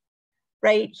up.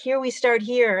 Right here, we start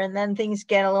here, and then things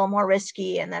get a little more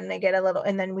risky, and then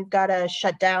and then we've got to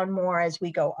shut down more as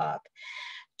we go up.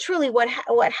 Truly, what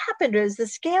happened is the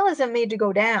scale isn't made to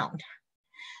go down.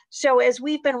 So as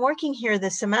we've been working here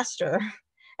this semester,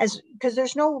 because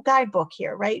there's no guidebook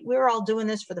here, right? We're all doing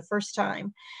this for the first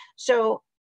time. So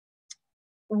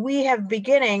we have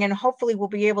beginning, and hopefully we'll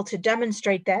be able to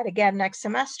demonstrate that again next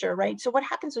semester, right? So what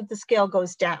happens when the scale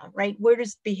goes down, right? Where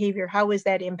does behavior, how is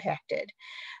that impacted?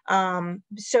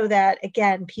 So that,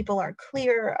 again, people are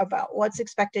clear about what's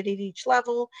expected at each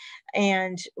level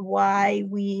and what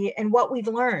we've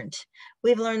learned.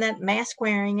 We've learned that mask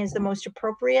wearing is the most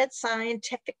appropriate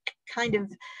scientific kind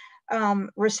of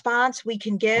response we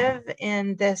can give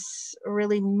in this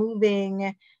really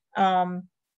moving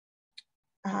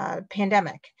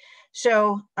pandemic.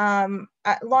 So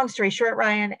long story short,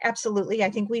 Ryan, absolutely. I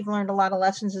think we've learned a lot of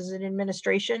lessons as an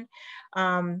administration,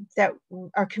 that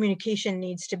our communication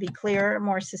needs to be clearer,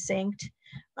 more succinct.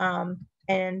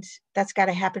 And that's got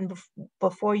to happen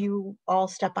before you all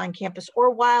step on campus or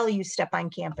while you step on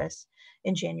campus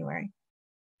in January.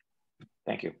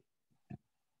 Thank you.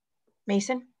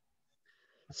 Mason?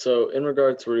 So in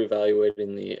regard to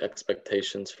reevaluating the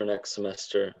expectations for next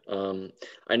semester,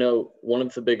 I know one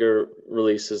of the bigger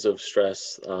releases of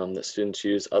stress that students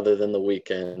use other than the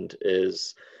weekend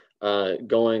is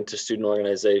going to student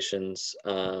organizations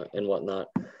and whatnot.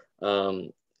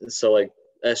 So like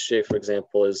SJ, for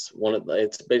example, is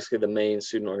it's basically the main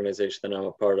student organization that I'm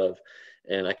a part of,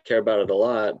 and I care about it a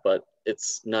lot, but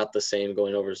it's not the same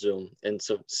going over Zoom. And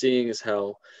so seeing as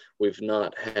how we've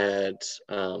not had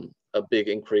a big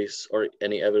increase or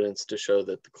any evidence to show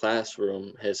that the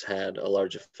classroom has had a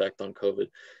large effect on COVID,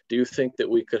 do you think that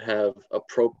we could have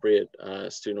appropriate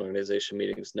student organization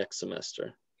meetings next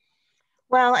semester?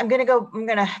 Well, I'm going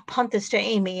to punt this to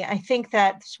Amy. I think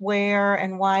that's where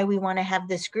and why we want to have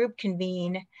this group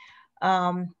convene,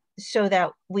 so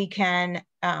that we can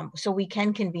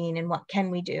convene. And what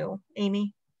can we do,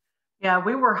 Amy? Yeah,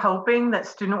 we were hoping that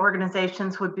student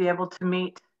organizations would be able to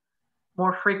meet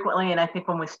more frequently. And I think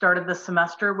when we started this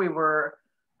semester, we were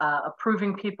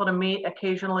approving people to meet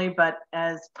occasionally, but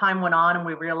as time went on and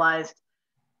we realized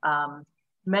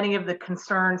many of the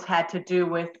concerns had to do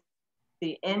with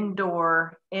the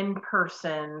indoor,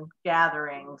 in-person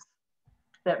gatherings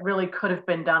that really could have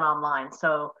been done online.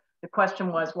 So the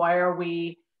question was, why are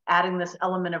we adding this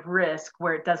element of risk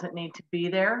where it doesn't need to be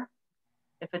there?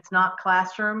 If it's not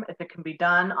classroom, if it can be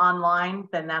done online,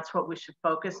 then that's what we should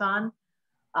focus on.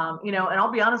 And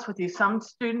I'll be honest with you, some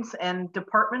students and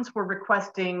departments were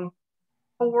requesting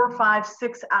 4, 5,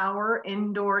 6 hour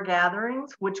indoor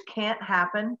gatherings, which can't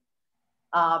happen.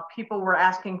 People were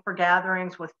asking for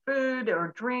gatherings with food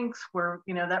or drinks where,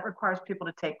 that requires people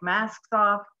to take masks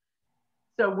off.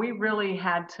 So we really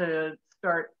had to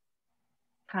start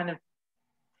kind of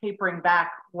tapering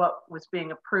back what was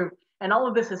being approved. And all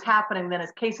of this is happening then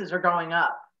as cases are going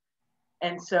up.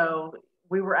 And so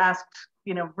we were asked,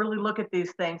 really look at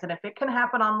these things. And if it can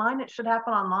happen online, it should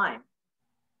happen online.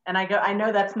 And I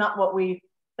know that's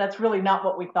really not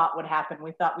what we thought would happen.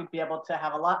 We thought we'd be able to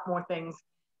have a lot more things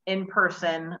in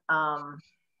person, but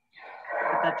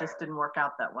that just didn't work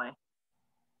out that way.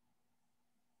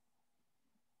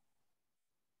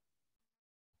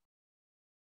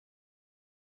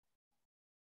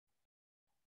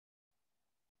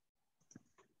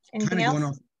 Anything else? Going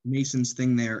off Mason's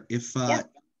thing there,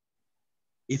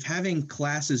 if having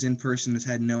classes in person has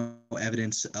had no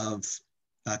evidence of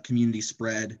community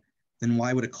spread, then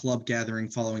why would a club gathering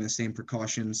following the same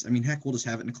precautions? I mean, heck, we'll just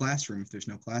have it in a classroom if there's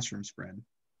no classroom spread.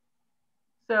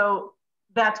 So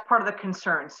that's part of the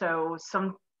concern. So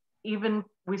even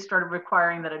we started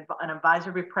requiring that an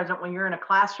advisor be present when you're in a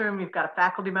classroom. You've got a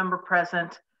faculty member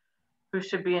present who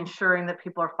should be ensuring that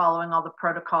people are following all the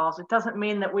protocols. It doesn't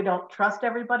mean that we don't trust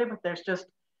everybody, but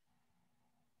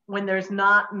when there's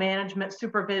not management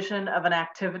supervision of an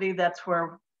activity, that's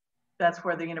where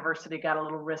the university got a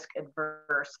little risk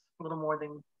adverse, a little more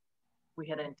than we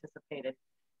had anticipated.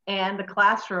 And the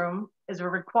classroom is a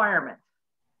requirement.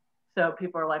 So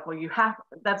people are like, well,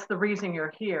 that's the reason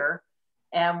you're here.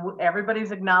 And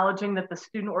everybody's acknowledging that the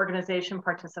student organization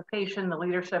participation, the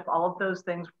leadership, all of those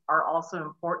things are also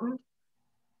important.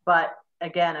 But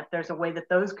again, if there's a way that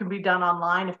those can be done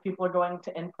online, if people are going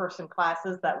to in-person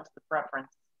classes, that was the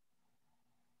preference.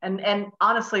 And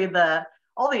honestly,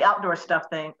 all the outdoor stuff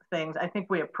things I think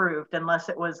we approved, unless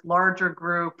it was larger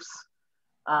groups,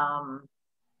 and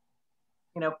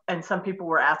some people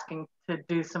were asking to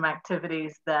do some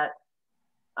activities that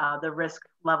the risk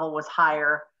level was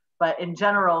higher. But in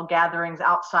general, gatherings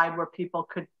outside where people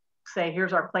could say,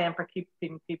 here's our plan for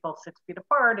keeping people 6 feet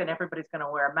apart and everybody's going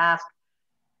to wear a mask,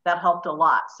 that helped a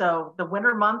lot. So the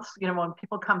winter months, when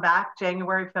people come back,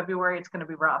 January, February, it's going to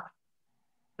be rough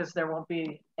because there won't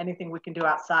be anything we can do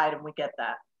outside, and we get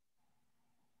that.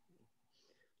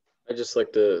 I'd just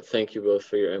like to thank you both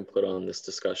for your input on this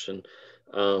discussion.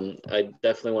 I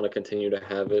definitely want to continue to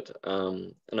have it.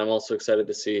 And I'm also excited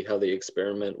to see how the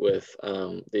experiment with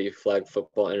the flag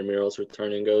football intramurals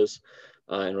returning goes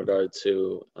in regard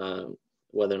to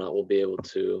whether or not we'll be able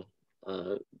to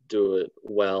do it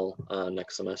well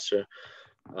next semester,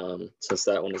 since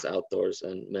that one is outdoors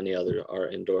and many other are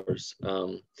indoors.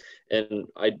 And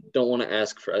I don't want to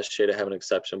ask for SJ to have an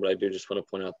exception, but I do just want to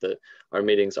point out that our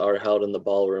meetings are held in the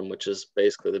ballroom, which is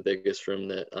basically the biggest room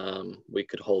that we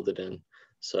could hold it in.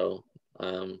 So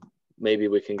maybe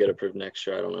we can get approved next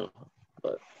year. I don't know.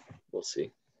 but we'll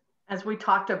see. As we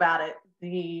talked about it,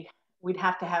 we'd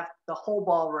have to have the whole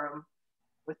ballroom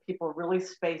with people really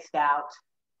spaced out.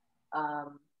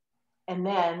 And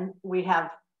then we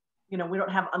have, we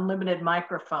don't have unlimited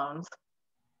microphones.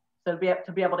 So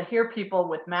to be able to hear people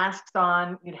with masks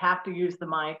on, you'd have to use the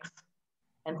mics,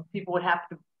 and people would have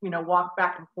to, walk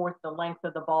back and forth the length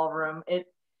of the ballroom.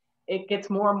 It gets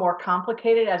more and more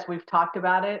complicated as we've talked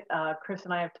about it. Chris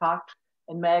and I have talked,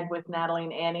 and Meg with Natalie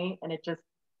and Annie, and it just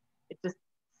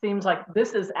seems like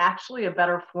this is actually a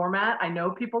better format. I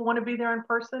know people want to be there in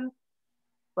person,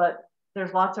 but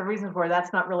there's lots of reasons where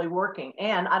that's not really working.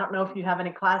 And I don't know if you have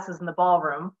any classes in the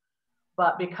ballroom,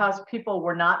 but because people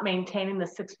were not maintaining the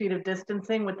 6 feet of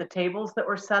distancing with the tables that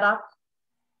were set up,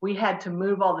 we had to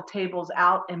move all the tables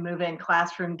out and move in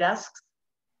classroom desks.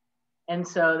 And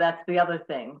so that's the other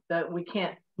thing, that we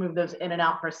can't move those in and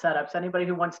out for setups. Anybody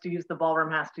who wants to use the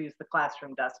ballroom has to use the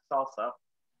classroom desks also.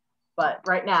 But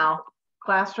right now,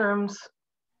 classrooms,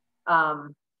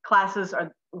 classes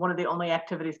are one of the only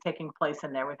activities taking place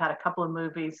in there. We've had a couple of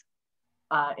movies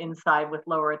inside with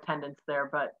lower attendance there,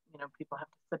 but people have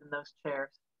to sit in those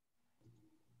chairs.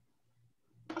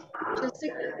 Just to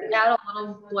add a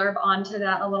little blurb onto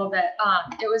that a little bit,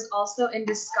 it was also in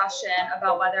discussion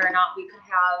about whether or not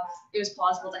it was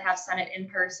plausible to have Senate in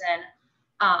person,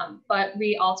 but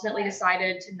we ultimately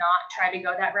decided to not try to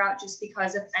go that route, just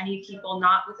because if any people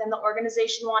not within the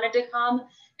organization wanted to come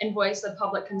and voice a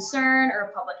public concern or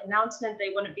a public announcement,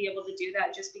 they wouldn't be able to do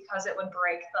that just because it would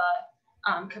break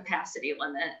the capacity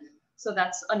limit. So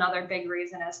that's another big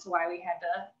reason as to why we had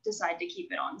to decide to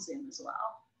keep it on Zoom as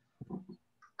well.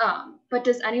 But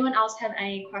does anyone else have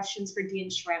any questions for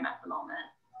Dean Schramm at the moment?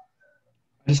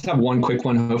 I just have one quick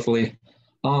one, hopefully.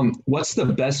 What's the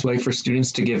best way for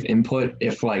students to give input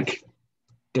if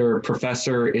their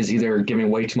professor is either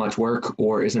giving way too much work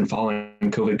or isn't following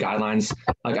COVID guidelines?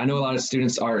 I know a lot of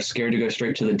students are scared to go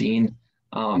straight to the dean,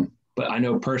 but I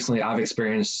know personally I've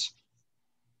experienced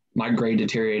my grade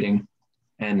deteriorating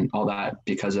and all that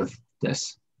because of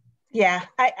this. Yeah,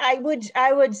 I don't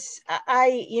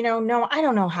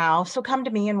know how. So come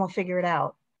to me and we'll figure it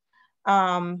out.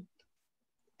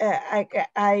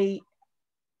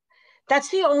 That's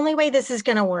the only way this is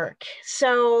going to work.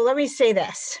 So let me say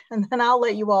this, and then I'll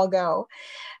let you all go.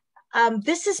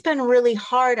 This has been really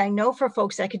hard, I know, for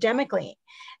folks academically,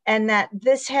 and that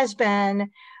this has been,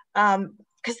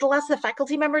 because the less the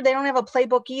faculty member, they don't have a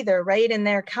playbook either, right? And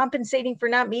they're compensating for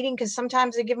not meeting because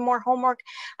sometimes they give them more homework.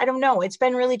 I don't know. It's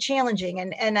been really challenging.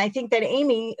 And I think that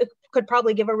Amy could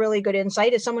probably give a really good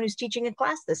insight as someone who's teaching a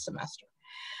class this semester.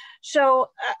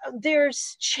 So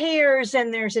there's chairs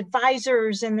and there's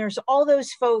advisors and there's all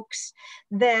those folks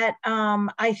that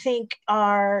I think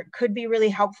could be really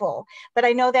helpful, but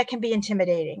I know that can be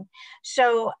intimidating.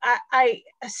 So I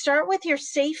start with your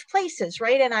safe places,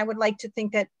 right? And I would like to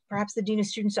think that perhaps the Dean of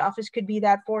Students office could be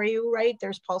that for you, right?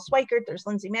 There's Paul Swikert, there's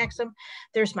Lindsay Maxim,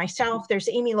 there's myself, there's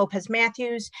Amy Lopez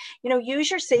Matthews.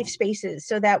 Use your safe spaces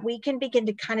so that we can begin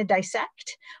to kind of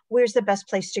dissect where's the best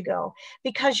place to go.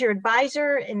 Because your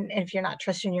advisor, and if you're not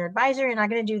trusting your advisor, you're not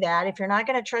going to do that. If you're not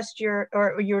going to trust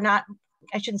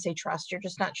I shouldn't say trust, you're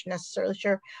just not necessarily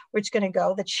sure where it's going to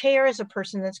go. The chair is a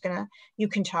person you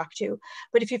can talk to.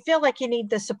 But if you feel like you need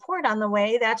the support on the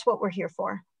way, that's what we're here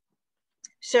for.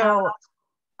 So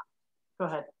go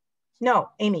ahead. No,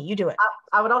 Amy, you do it.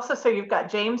 I would also say you've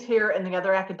got James here and the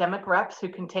other academic reps who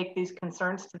can take these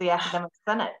concerns to the Academic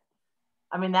Senate.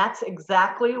 I mean, that's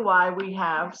exactly why we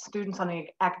have students on the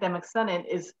Academic Senate,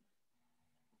 is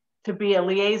to be a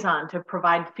liaison, to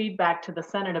provide feedback to the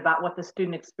Senate about what the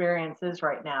student experience is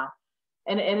right now.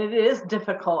 And it is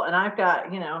difficult. And I've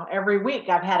got, every week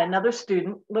I've had another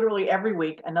student, literally every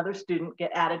week, another student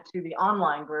get added to the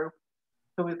online group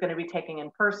who is going to be taking in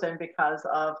person because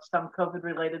of some COVID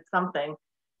related something.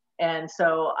 And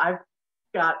so I've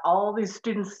got all these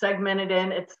students segmented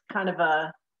in. It's kind of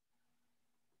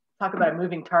talk about a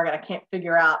moving target. I can't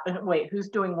figure out, wait, who's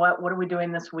doing what? What are we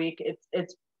doing this week?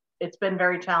 It's been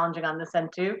very challenging on this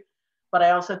end too. But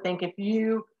I also think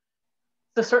so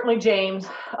certainly James,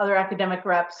 other academic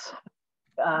reps,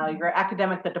 your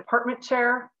the department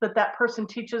chair that person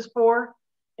teaches for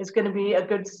is going to be a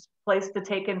good place to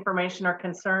take information or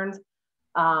concerns.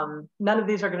 None of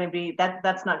these are going to be,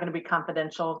 that's not going to be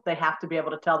confidential. They have to be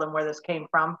able to tell them where this came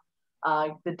from.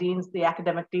 The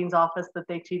academic dean's office that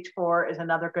they teach for is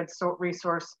another good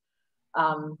resource.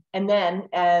 And then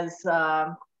as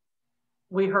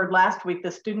we heard last week,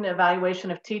 the student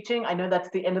evaluation of teaching, I know that's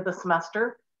the end of the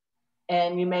semester.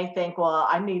 And you may think, well,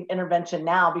 I need intervention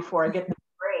now before I get the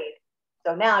grade.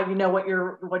 So now you know what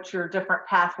your different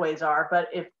pathways are. But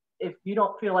if if you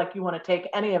don't feel like you want to take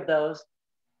any of those,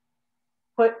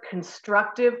 put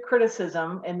constructive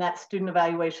criticism in that student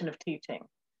evaluation of teaching,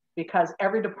 because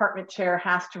every department chair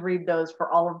has to read those for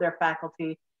all of their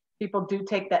faculty. People do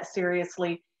take that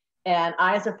seriously. And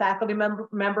I, as a faculty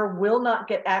member, will not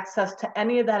get access to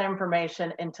any of that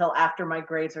information until after my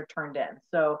grades are turned in.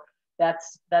 So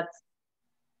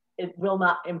it will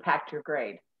not impact your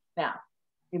grade. Now,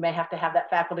 you may have to have that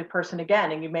faculty person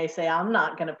again, and you may say, I'm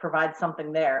not going to provide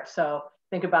something there. So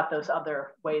think about those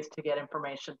other ways to get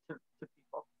information to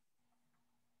people.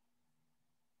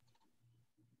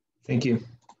 Thank you.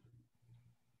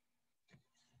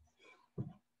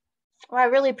 Well, I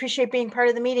really appreciate being part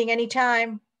of the meeting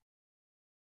anytime.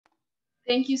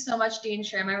 Thank you so much, Dean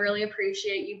Schramm. I really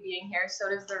appreciate you being here. So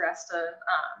does the rest of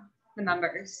the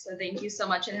members. So thank you so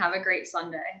much and have a great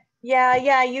Sunday.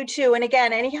 Yeah, you too. And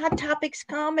again, any hot topics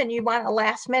come and you want a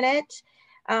last minute,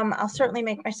 I'll certainly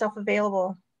make myself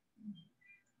available.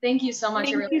 Thank you so much.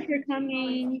 Thank you for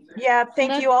coming. Yeah,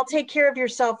 thank you. All take care of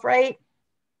yourself, right?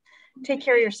 Take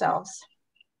care of yourselves.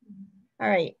 All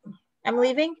right, I'm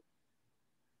leaving.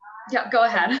 Yeah, go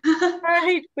ahead. All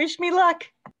right, wish me luck.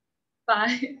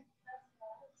 Bye.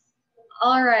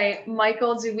 All right,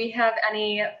 Michael, do we have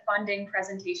any funding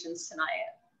presentations tonight?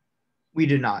 We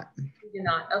do not. We do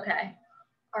not, okay.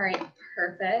 All right,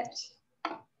 perfect.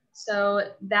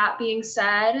 So that being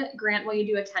said, Grant, will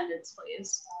you do attendance,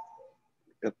 please?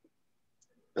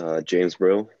 Yep. James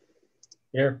Brill.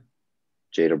 Here.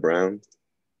 Jada Brown.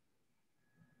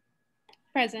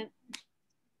 Present.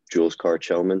 Jules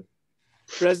Carr-Chelman.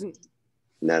 Present.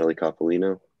 Natalie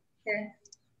Coppolino. Here.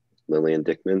 Lillian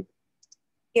Dickman.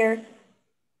 Here.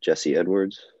 Jesse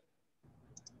Edwards.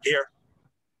 Here.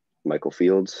 Michael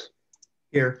Fields.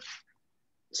 Here.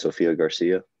 Sophia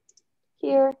Garcia.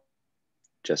 Here.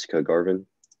 Jessica Garvin.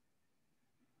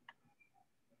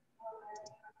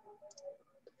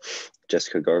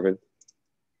 Jessica Garvin.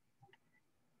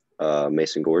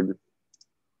 Mason Gordon.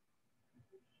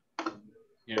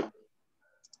 Yep.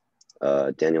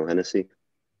 Daniel Hennessy.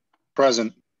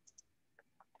 Present.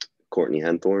 Courtney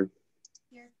Henthorn.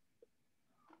 Here.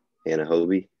 Hannah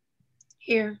Hobie.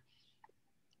 Here.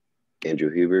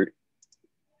 Andrew Hubert.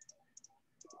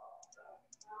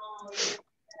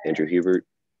 Andrew Hubert.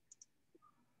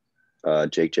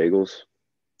 Jake Jagels.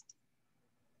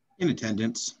 In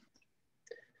attendance.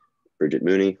 Bridget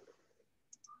Mooney.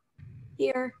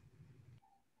 Here.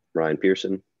 Ryan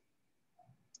Pearson.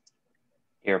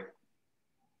 Here.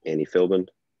 Annie Philbin.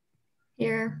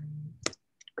 Here.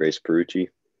 Grace Perucci.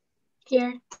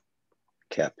 Here.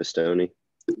 Kat Pistone.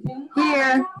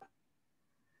 Here.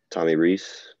 Tommy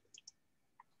Reese.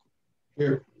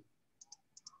 Here.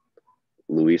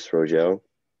 Luis Rogel.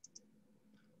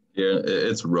 Yeah,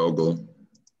 it's Rogel.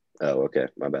 Oh, okay.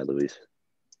 My bad, Luis.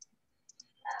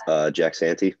 Jack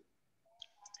Santee.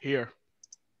 Here.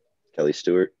 Kelly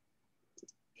Stewart.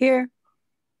 Here.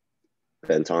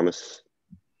 Ben Thomas.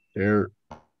 Here.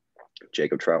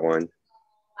 Jacob Troutwine.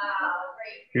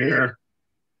 Here.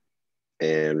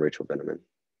 And Rachel Beneman.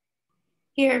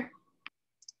 Here.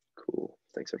 Cool.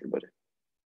 Thanks, everybody.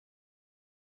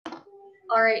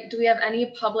 All right, do we have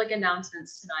any public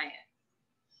announcements tonight?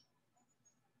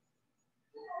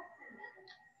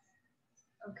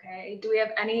 Okay, do we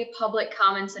have any public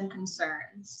comments and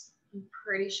concerns? I'm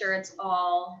pretty sure it's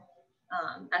all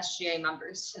SGA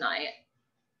members tonight.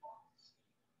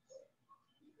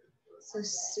 So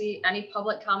see any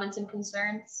public comments and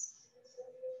concerns?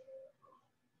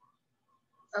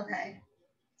 Okay,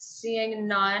 seeing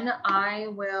none, I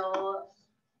will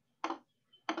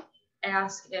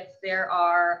ask if there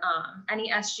are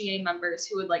any SGA members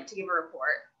who would like to give a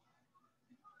report.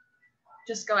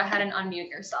 Just go ahead and unmute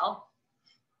yourself.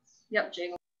 Yep,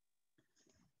 Jay.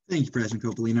 Thank you, President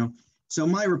Coppolino. So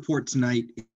my report tonight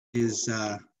is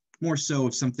more so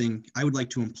of something I would like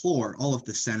to implore all of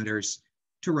the senators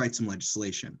to write some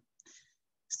legislation.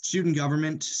 Student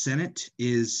government Senate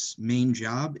main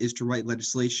job is to write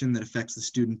legislation that affects the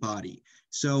student body.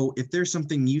 So if there's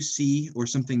something you see or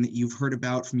something that you've heard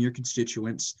about from your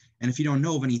constituents, and if you don't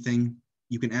know of anything,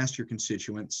 you can ask your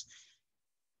constituents,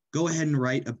 go ahead and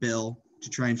write a bill to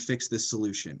try and fix this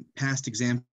solution. Past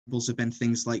examples have been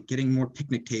things like getting more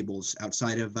picnic tables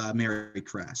outside of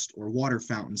Marycrest or water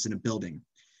fountains in a building.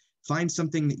 Find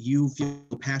something that you feel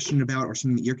passionate about or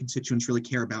something that your constituents really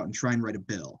care about and try and write a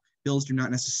bill. Bills do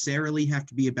not necessarily have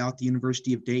to be about the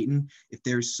University of Dayton. If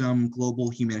there's some global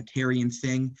humanitarian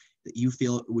thing that you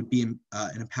feel would be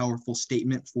a powerful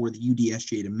statement for the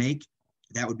UDSJ to make,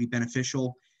 that would be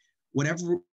beneficial.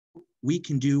 Whatever we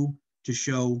can do to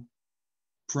show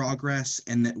progress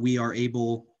and that we are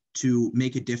able to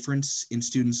make a difference in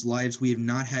students' lives. We have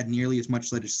not had nearly as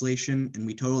much legislation, and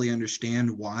we totally understand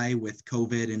why with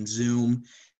COVID and Zoom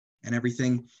and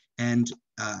everything. And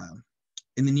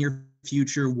in the near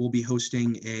future, we'll be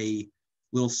hosting a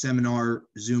little seminar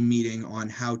Zoom meeting on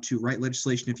how to write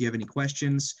legislation if you have any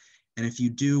questions. And if you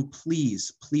do,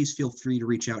 please feel free to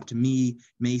reach out to me,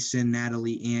 Mason,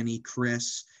 Natalie, Annie,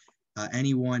 Chris,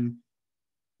 anyone,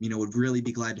 would really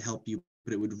be glad to help you.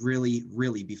 But it would really,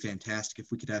 really be fantastic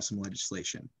if we could have some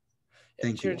legislation.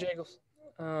 Thank you. Chair Jacobs,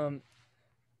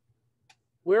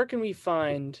 where can we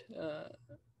find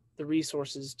the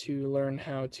resources to learn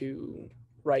how to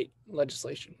write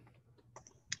legislation?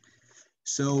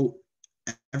 So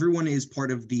everyone is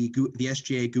part of the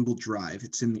SGA Google Drive.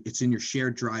 It's in your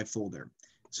shared drive folder.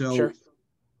 So sure.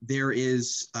 There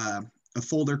is a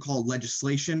folder called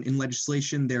legislation. In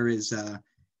legislation, there is a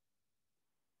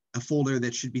folder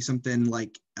that should be something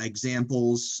like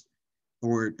examples,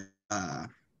 or let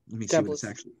me see what it's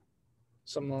actually.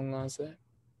 Something along the lines of that.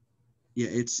 Yeah,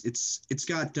 it's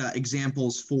got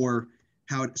examples for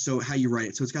how you write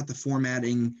it. So it's got the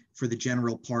formatting for the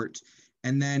general part.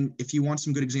 And then if you want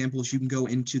some good examples, you can go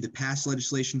into the past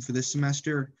legislation for this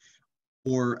semester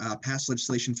or past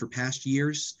legislation for past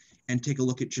years and take a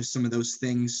look at just some of those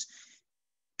things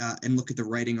and look at the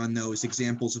writing on those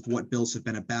examples of what bills have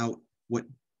been about, what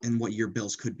your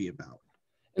bills could be about.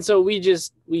 And so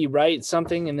we write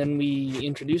something and then we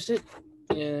introduce it.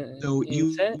 So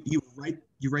you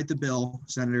write the bill,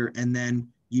 Senator, and then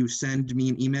you send me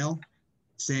an email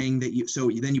saying that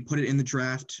then you put it in the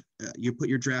draft. You put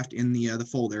your draft in the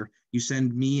folder. You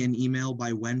send me an email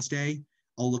by Wednesday.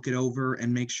 I'll look it over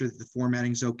and make sure that the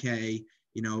formatting's okay.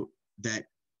 That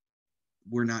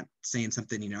we're not saying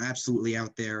something absolutely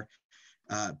out there,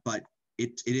 but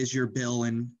it is your bill,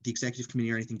 and the executive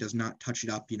committee or anything does not touch it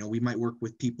up. We might work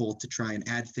with people to try and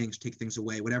add things, take things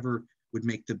away, whatever would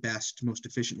make the best, most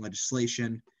efficient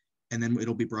legislation, and then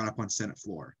it'll be brought up on Senate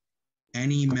floor.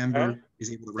 Any member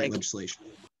is able to write legislation.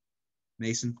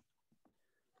 Mason?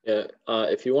 Yeah,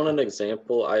 if you want an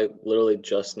example, I literally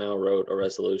just now wrote a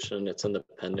resolution. It's in the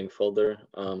pending folder.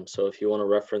 So if you want to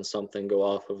reference something, go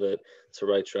off of it to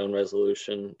write your own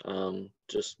resolution,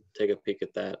 just take a peek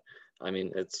at that. I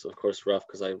mean, it's of course rough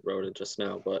because I wrote it just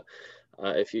now, but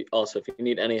if you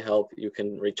need any help, you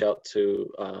can reach out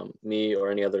to me or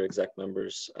any other exec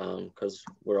members because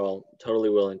we're all totally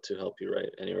willing to help you write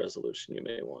any resolution you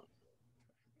may want.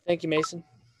 Thank you, Mason.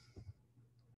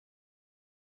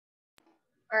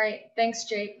 All right, thanks,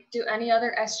 Jake. Do any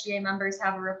other SGA members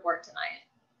have a report tonight?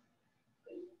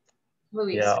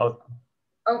 Luis. Yeah.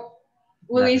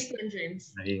 Luis and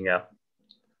James. There you go.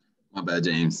 My bad,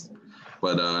 James.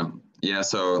 But yeah,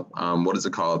 so what is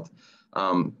it called?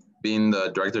 Being the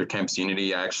director of Campus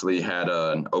Unity, I actually had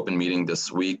an open meeting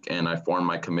this week, and I formed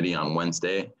my committee on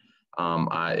Wednesday.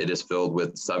 It is filled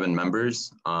with 7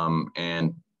 members,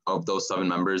 and of those 7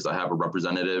 members, I have a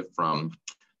representative from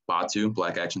BATU,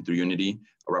 Black Action Through Unity,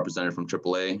 a representative from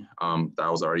AAA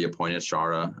that was already appointed,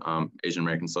 Shara, Asian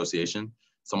American Association,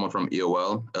 someone from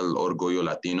EOL, El Orgullo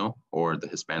Latino, or the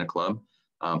Hispanic Club,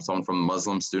 someone from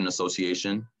Muslim Student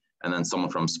Association, and then someone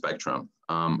from Spectrum.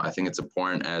 I think it's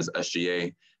important as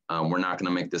SGA, we're not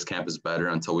gonna make this campus better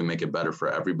until we make it better for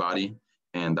everybody.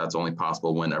 And that's only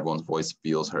possible when everyone's voice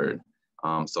feels heard.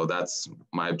 So that's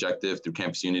my objective through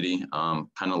Campus Unity.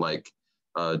 Kind of like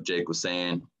Jake was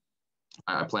saying,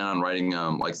 I plan on writing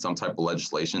like some type of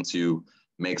legislation to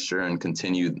make sure and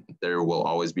continue there will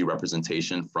always be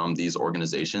representation from these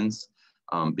organizations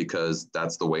because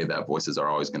that's the way that voices are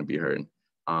always gonna be heard.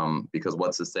 Because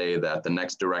what's to say that the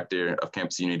next director of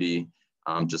Campus Unity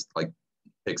just like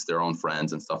picks their own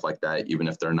friends and stuff like that, even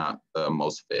if they're not the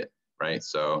most fit, right?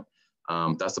 So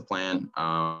that's the plan.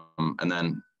 And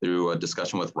then through a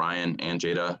discussion with Ryan and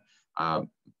Jada,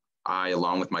 I,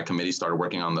 along with my committee, started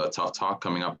working on the Tough Talk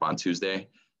coming up on Tuesday.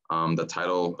 The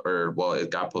title,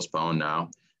 it got postponed now,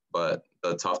 but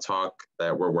the Tough Talk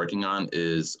that we're working on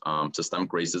is systemic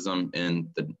racism in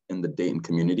the Dayton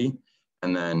community.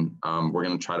 And then we're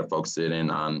gonna try to focus it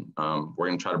in on, we're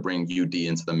gonna try to bring UD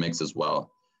into the mix as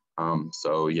well.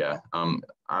 So yeah,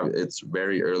 it's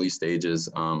very early stages.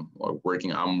 I'm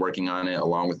working on it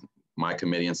along with my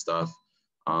committee and stuff.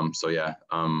 So yeah,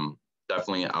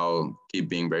 definitely I'll keep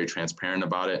being very transparent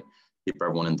about it, keep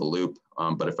everyone in the loop.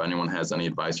 But if anyone has any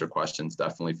advice or questions,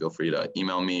 definitely feel free to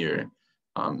email me or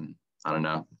I don't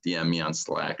know, DM me on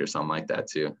Slack or something like that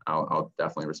too. I'll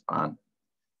definitely respond.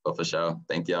 So for sure,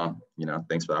 thank y'all.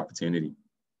 Thanks for the opportunity.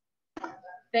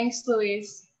 Thanks,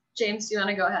 Luis. James, do you want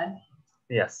to go ahead?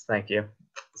 Yes, thank you.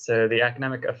 So the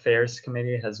Academic Affairs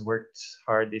Committee has worked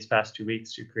hard these past 2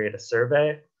 weeks to create a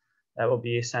survey that will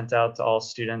be sent out to all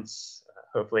students,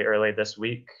 hopefully early this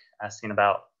week, asking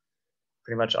about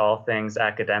pretty much all things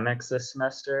academics this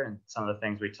semester. And some of the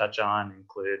things we touch on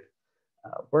include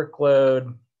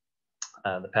workload,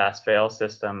 the pass-fail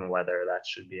system, whether that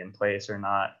should be in place or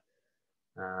not,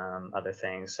 other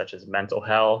things such as mental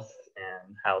health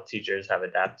and how teachers have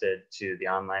adapted to the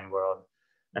online world.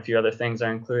 A few other things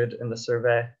are included in the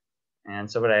survey. And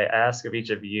so what I ask of each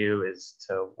of you is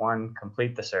to, one,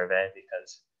 complete the survey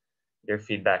because your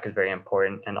feedback is very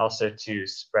important, and also to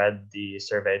spread the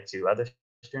survey to other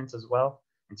students as well,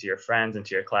 and to your friends and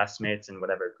to your classmates and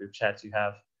whatever group chats you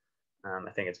have.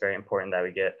 I think it's very important that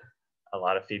we get a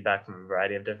lot of feedback from a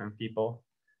variety of different people,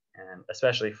 and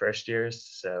especially first years.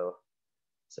 So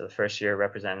the first year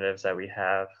representatives that we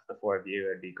have, the four of you,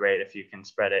 it'd be great if you can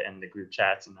spread it in the group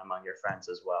chats and among your friends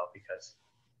as well, because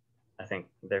I think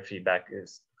their feedback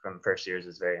is from first years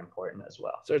is very important as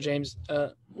well. So James,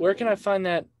 where can I find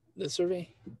the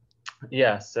survey?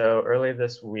 Yeah, so early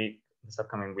this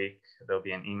upcoming week, there'll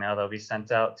be an email that'll be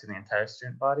sent out to the entire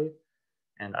student body.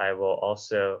 And I will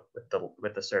also,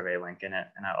 with the survey link in it,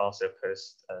 and I'll also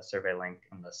post a survey link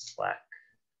in the Slack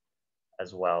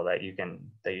as well that you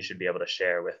should be able to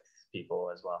share with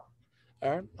people as well.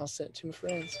 All right, I'll send it to my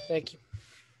friends. Thank you.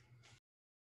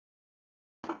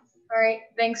 All right,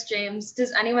 thanks, James.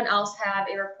 Does anyone else have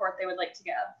a report they would like to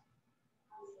give?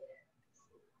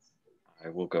 I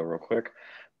will go real quick.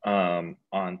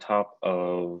 On top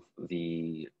of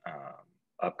the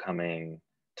upcoming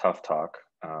Tough Talk,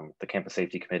 the Campus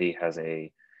Safety Committee has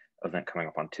a event coming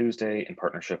up on Tuesday in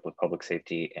partnership with Public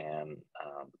Safety and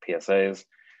the PSAs.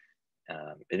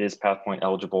 It is PathPoint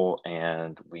eligible,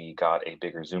 and we got a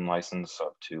bigger Zoom license, so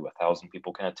up to 1,000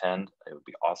 people can attend. It would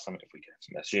be awesome if we could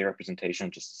have some SGA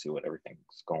representation just to see what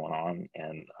everything's going on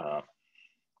and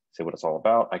see what it's all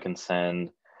about. I can send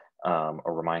a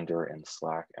reminder in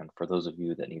Slack, and for those of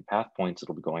you that need PathPoints,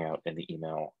 it'll be going out in the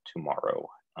email tomorrow.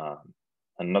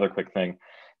 Another quick thing,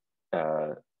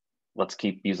 let's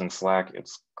keep using Slack.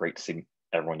 It's great to see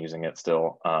everyone using it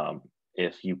still.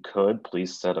 If you could,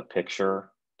 please set a picture,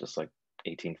 just like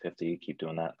 1850, keep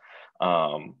doing that.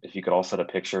 If you could all set a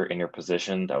picture in your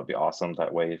position, that would be awesome.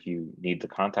 That way, if you need to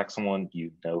contact someone,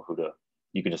 you know who to,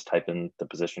 you can just type in the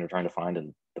position you're trying to find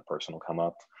and the person will come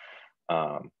up.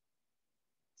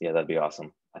 Yeah, that'd be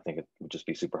awesome. I think it would just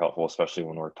be super helpful, especially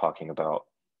when we're talking about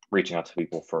reaching out to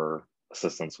people for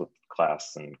assistance with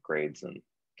class and grades and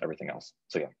everything else.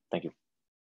 So yeah, thank you.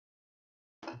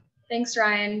 Thanks,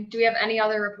 Ryan. Do we have any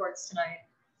other reports tonight?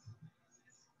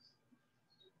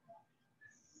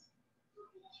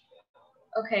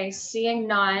 Okay, seeing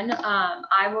none,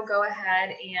 I will go ahead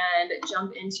and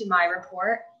jump into my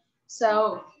report.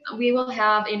 So we will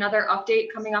have another update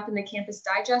coming up in the Campus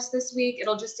Digest this week.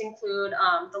 It'll just include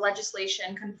the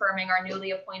legislation confirming our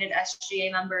newly appointed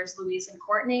SGA members, Louise and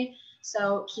Courtney.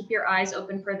 So keep your eyes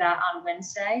open for that on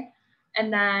Wednesday.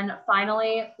 And then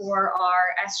finally, for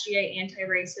our SGA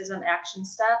anti-racism action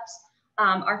steps,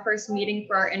 our first meeting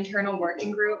for our internal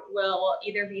working group will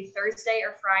either be Thursday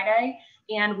or Friday,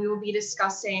 and we will be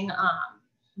discussing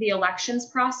the elections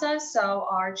process. So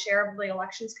our chair of the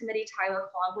elections committee, Tyler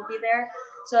Fogg, will be there.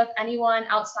 So if anyone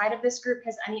outside of this group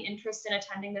has any interest in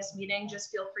attending this meeting,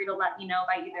 just feel free to let me know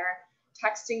by either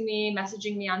texting me,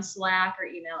 messaging me on Slack, or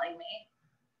emailing me.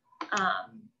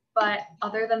 But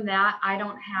other than that, I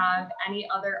don't have any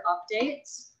other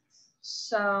updates.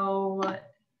 So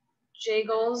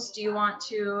Jagels, do you want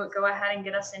to go ahead and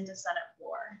get us into Senate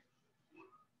floor?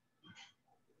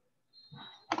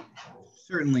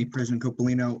 Certainly, President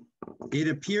Coppolino. It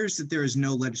appears that there is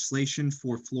no legislation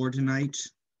for floor tonight.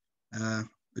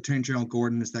 Attorney General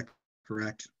Gordon, is that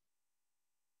correct?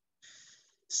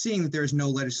 Seeing that there is no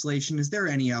legislation, is there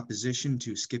any opposition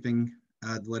to skipping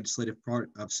the legislative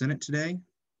part of Senate today?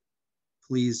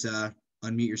 Please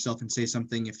unmute yourself and say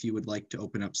something if you would like to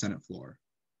open up Senate floor.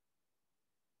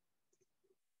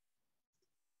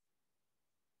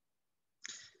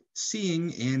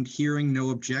 Seeing and hearing no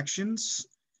objections,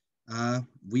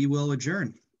 we will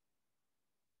adjourn.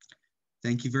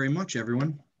 Thank you very much,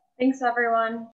 everyone. Thanks, everyone.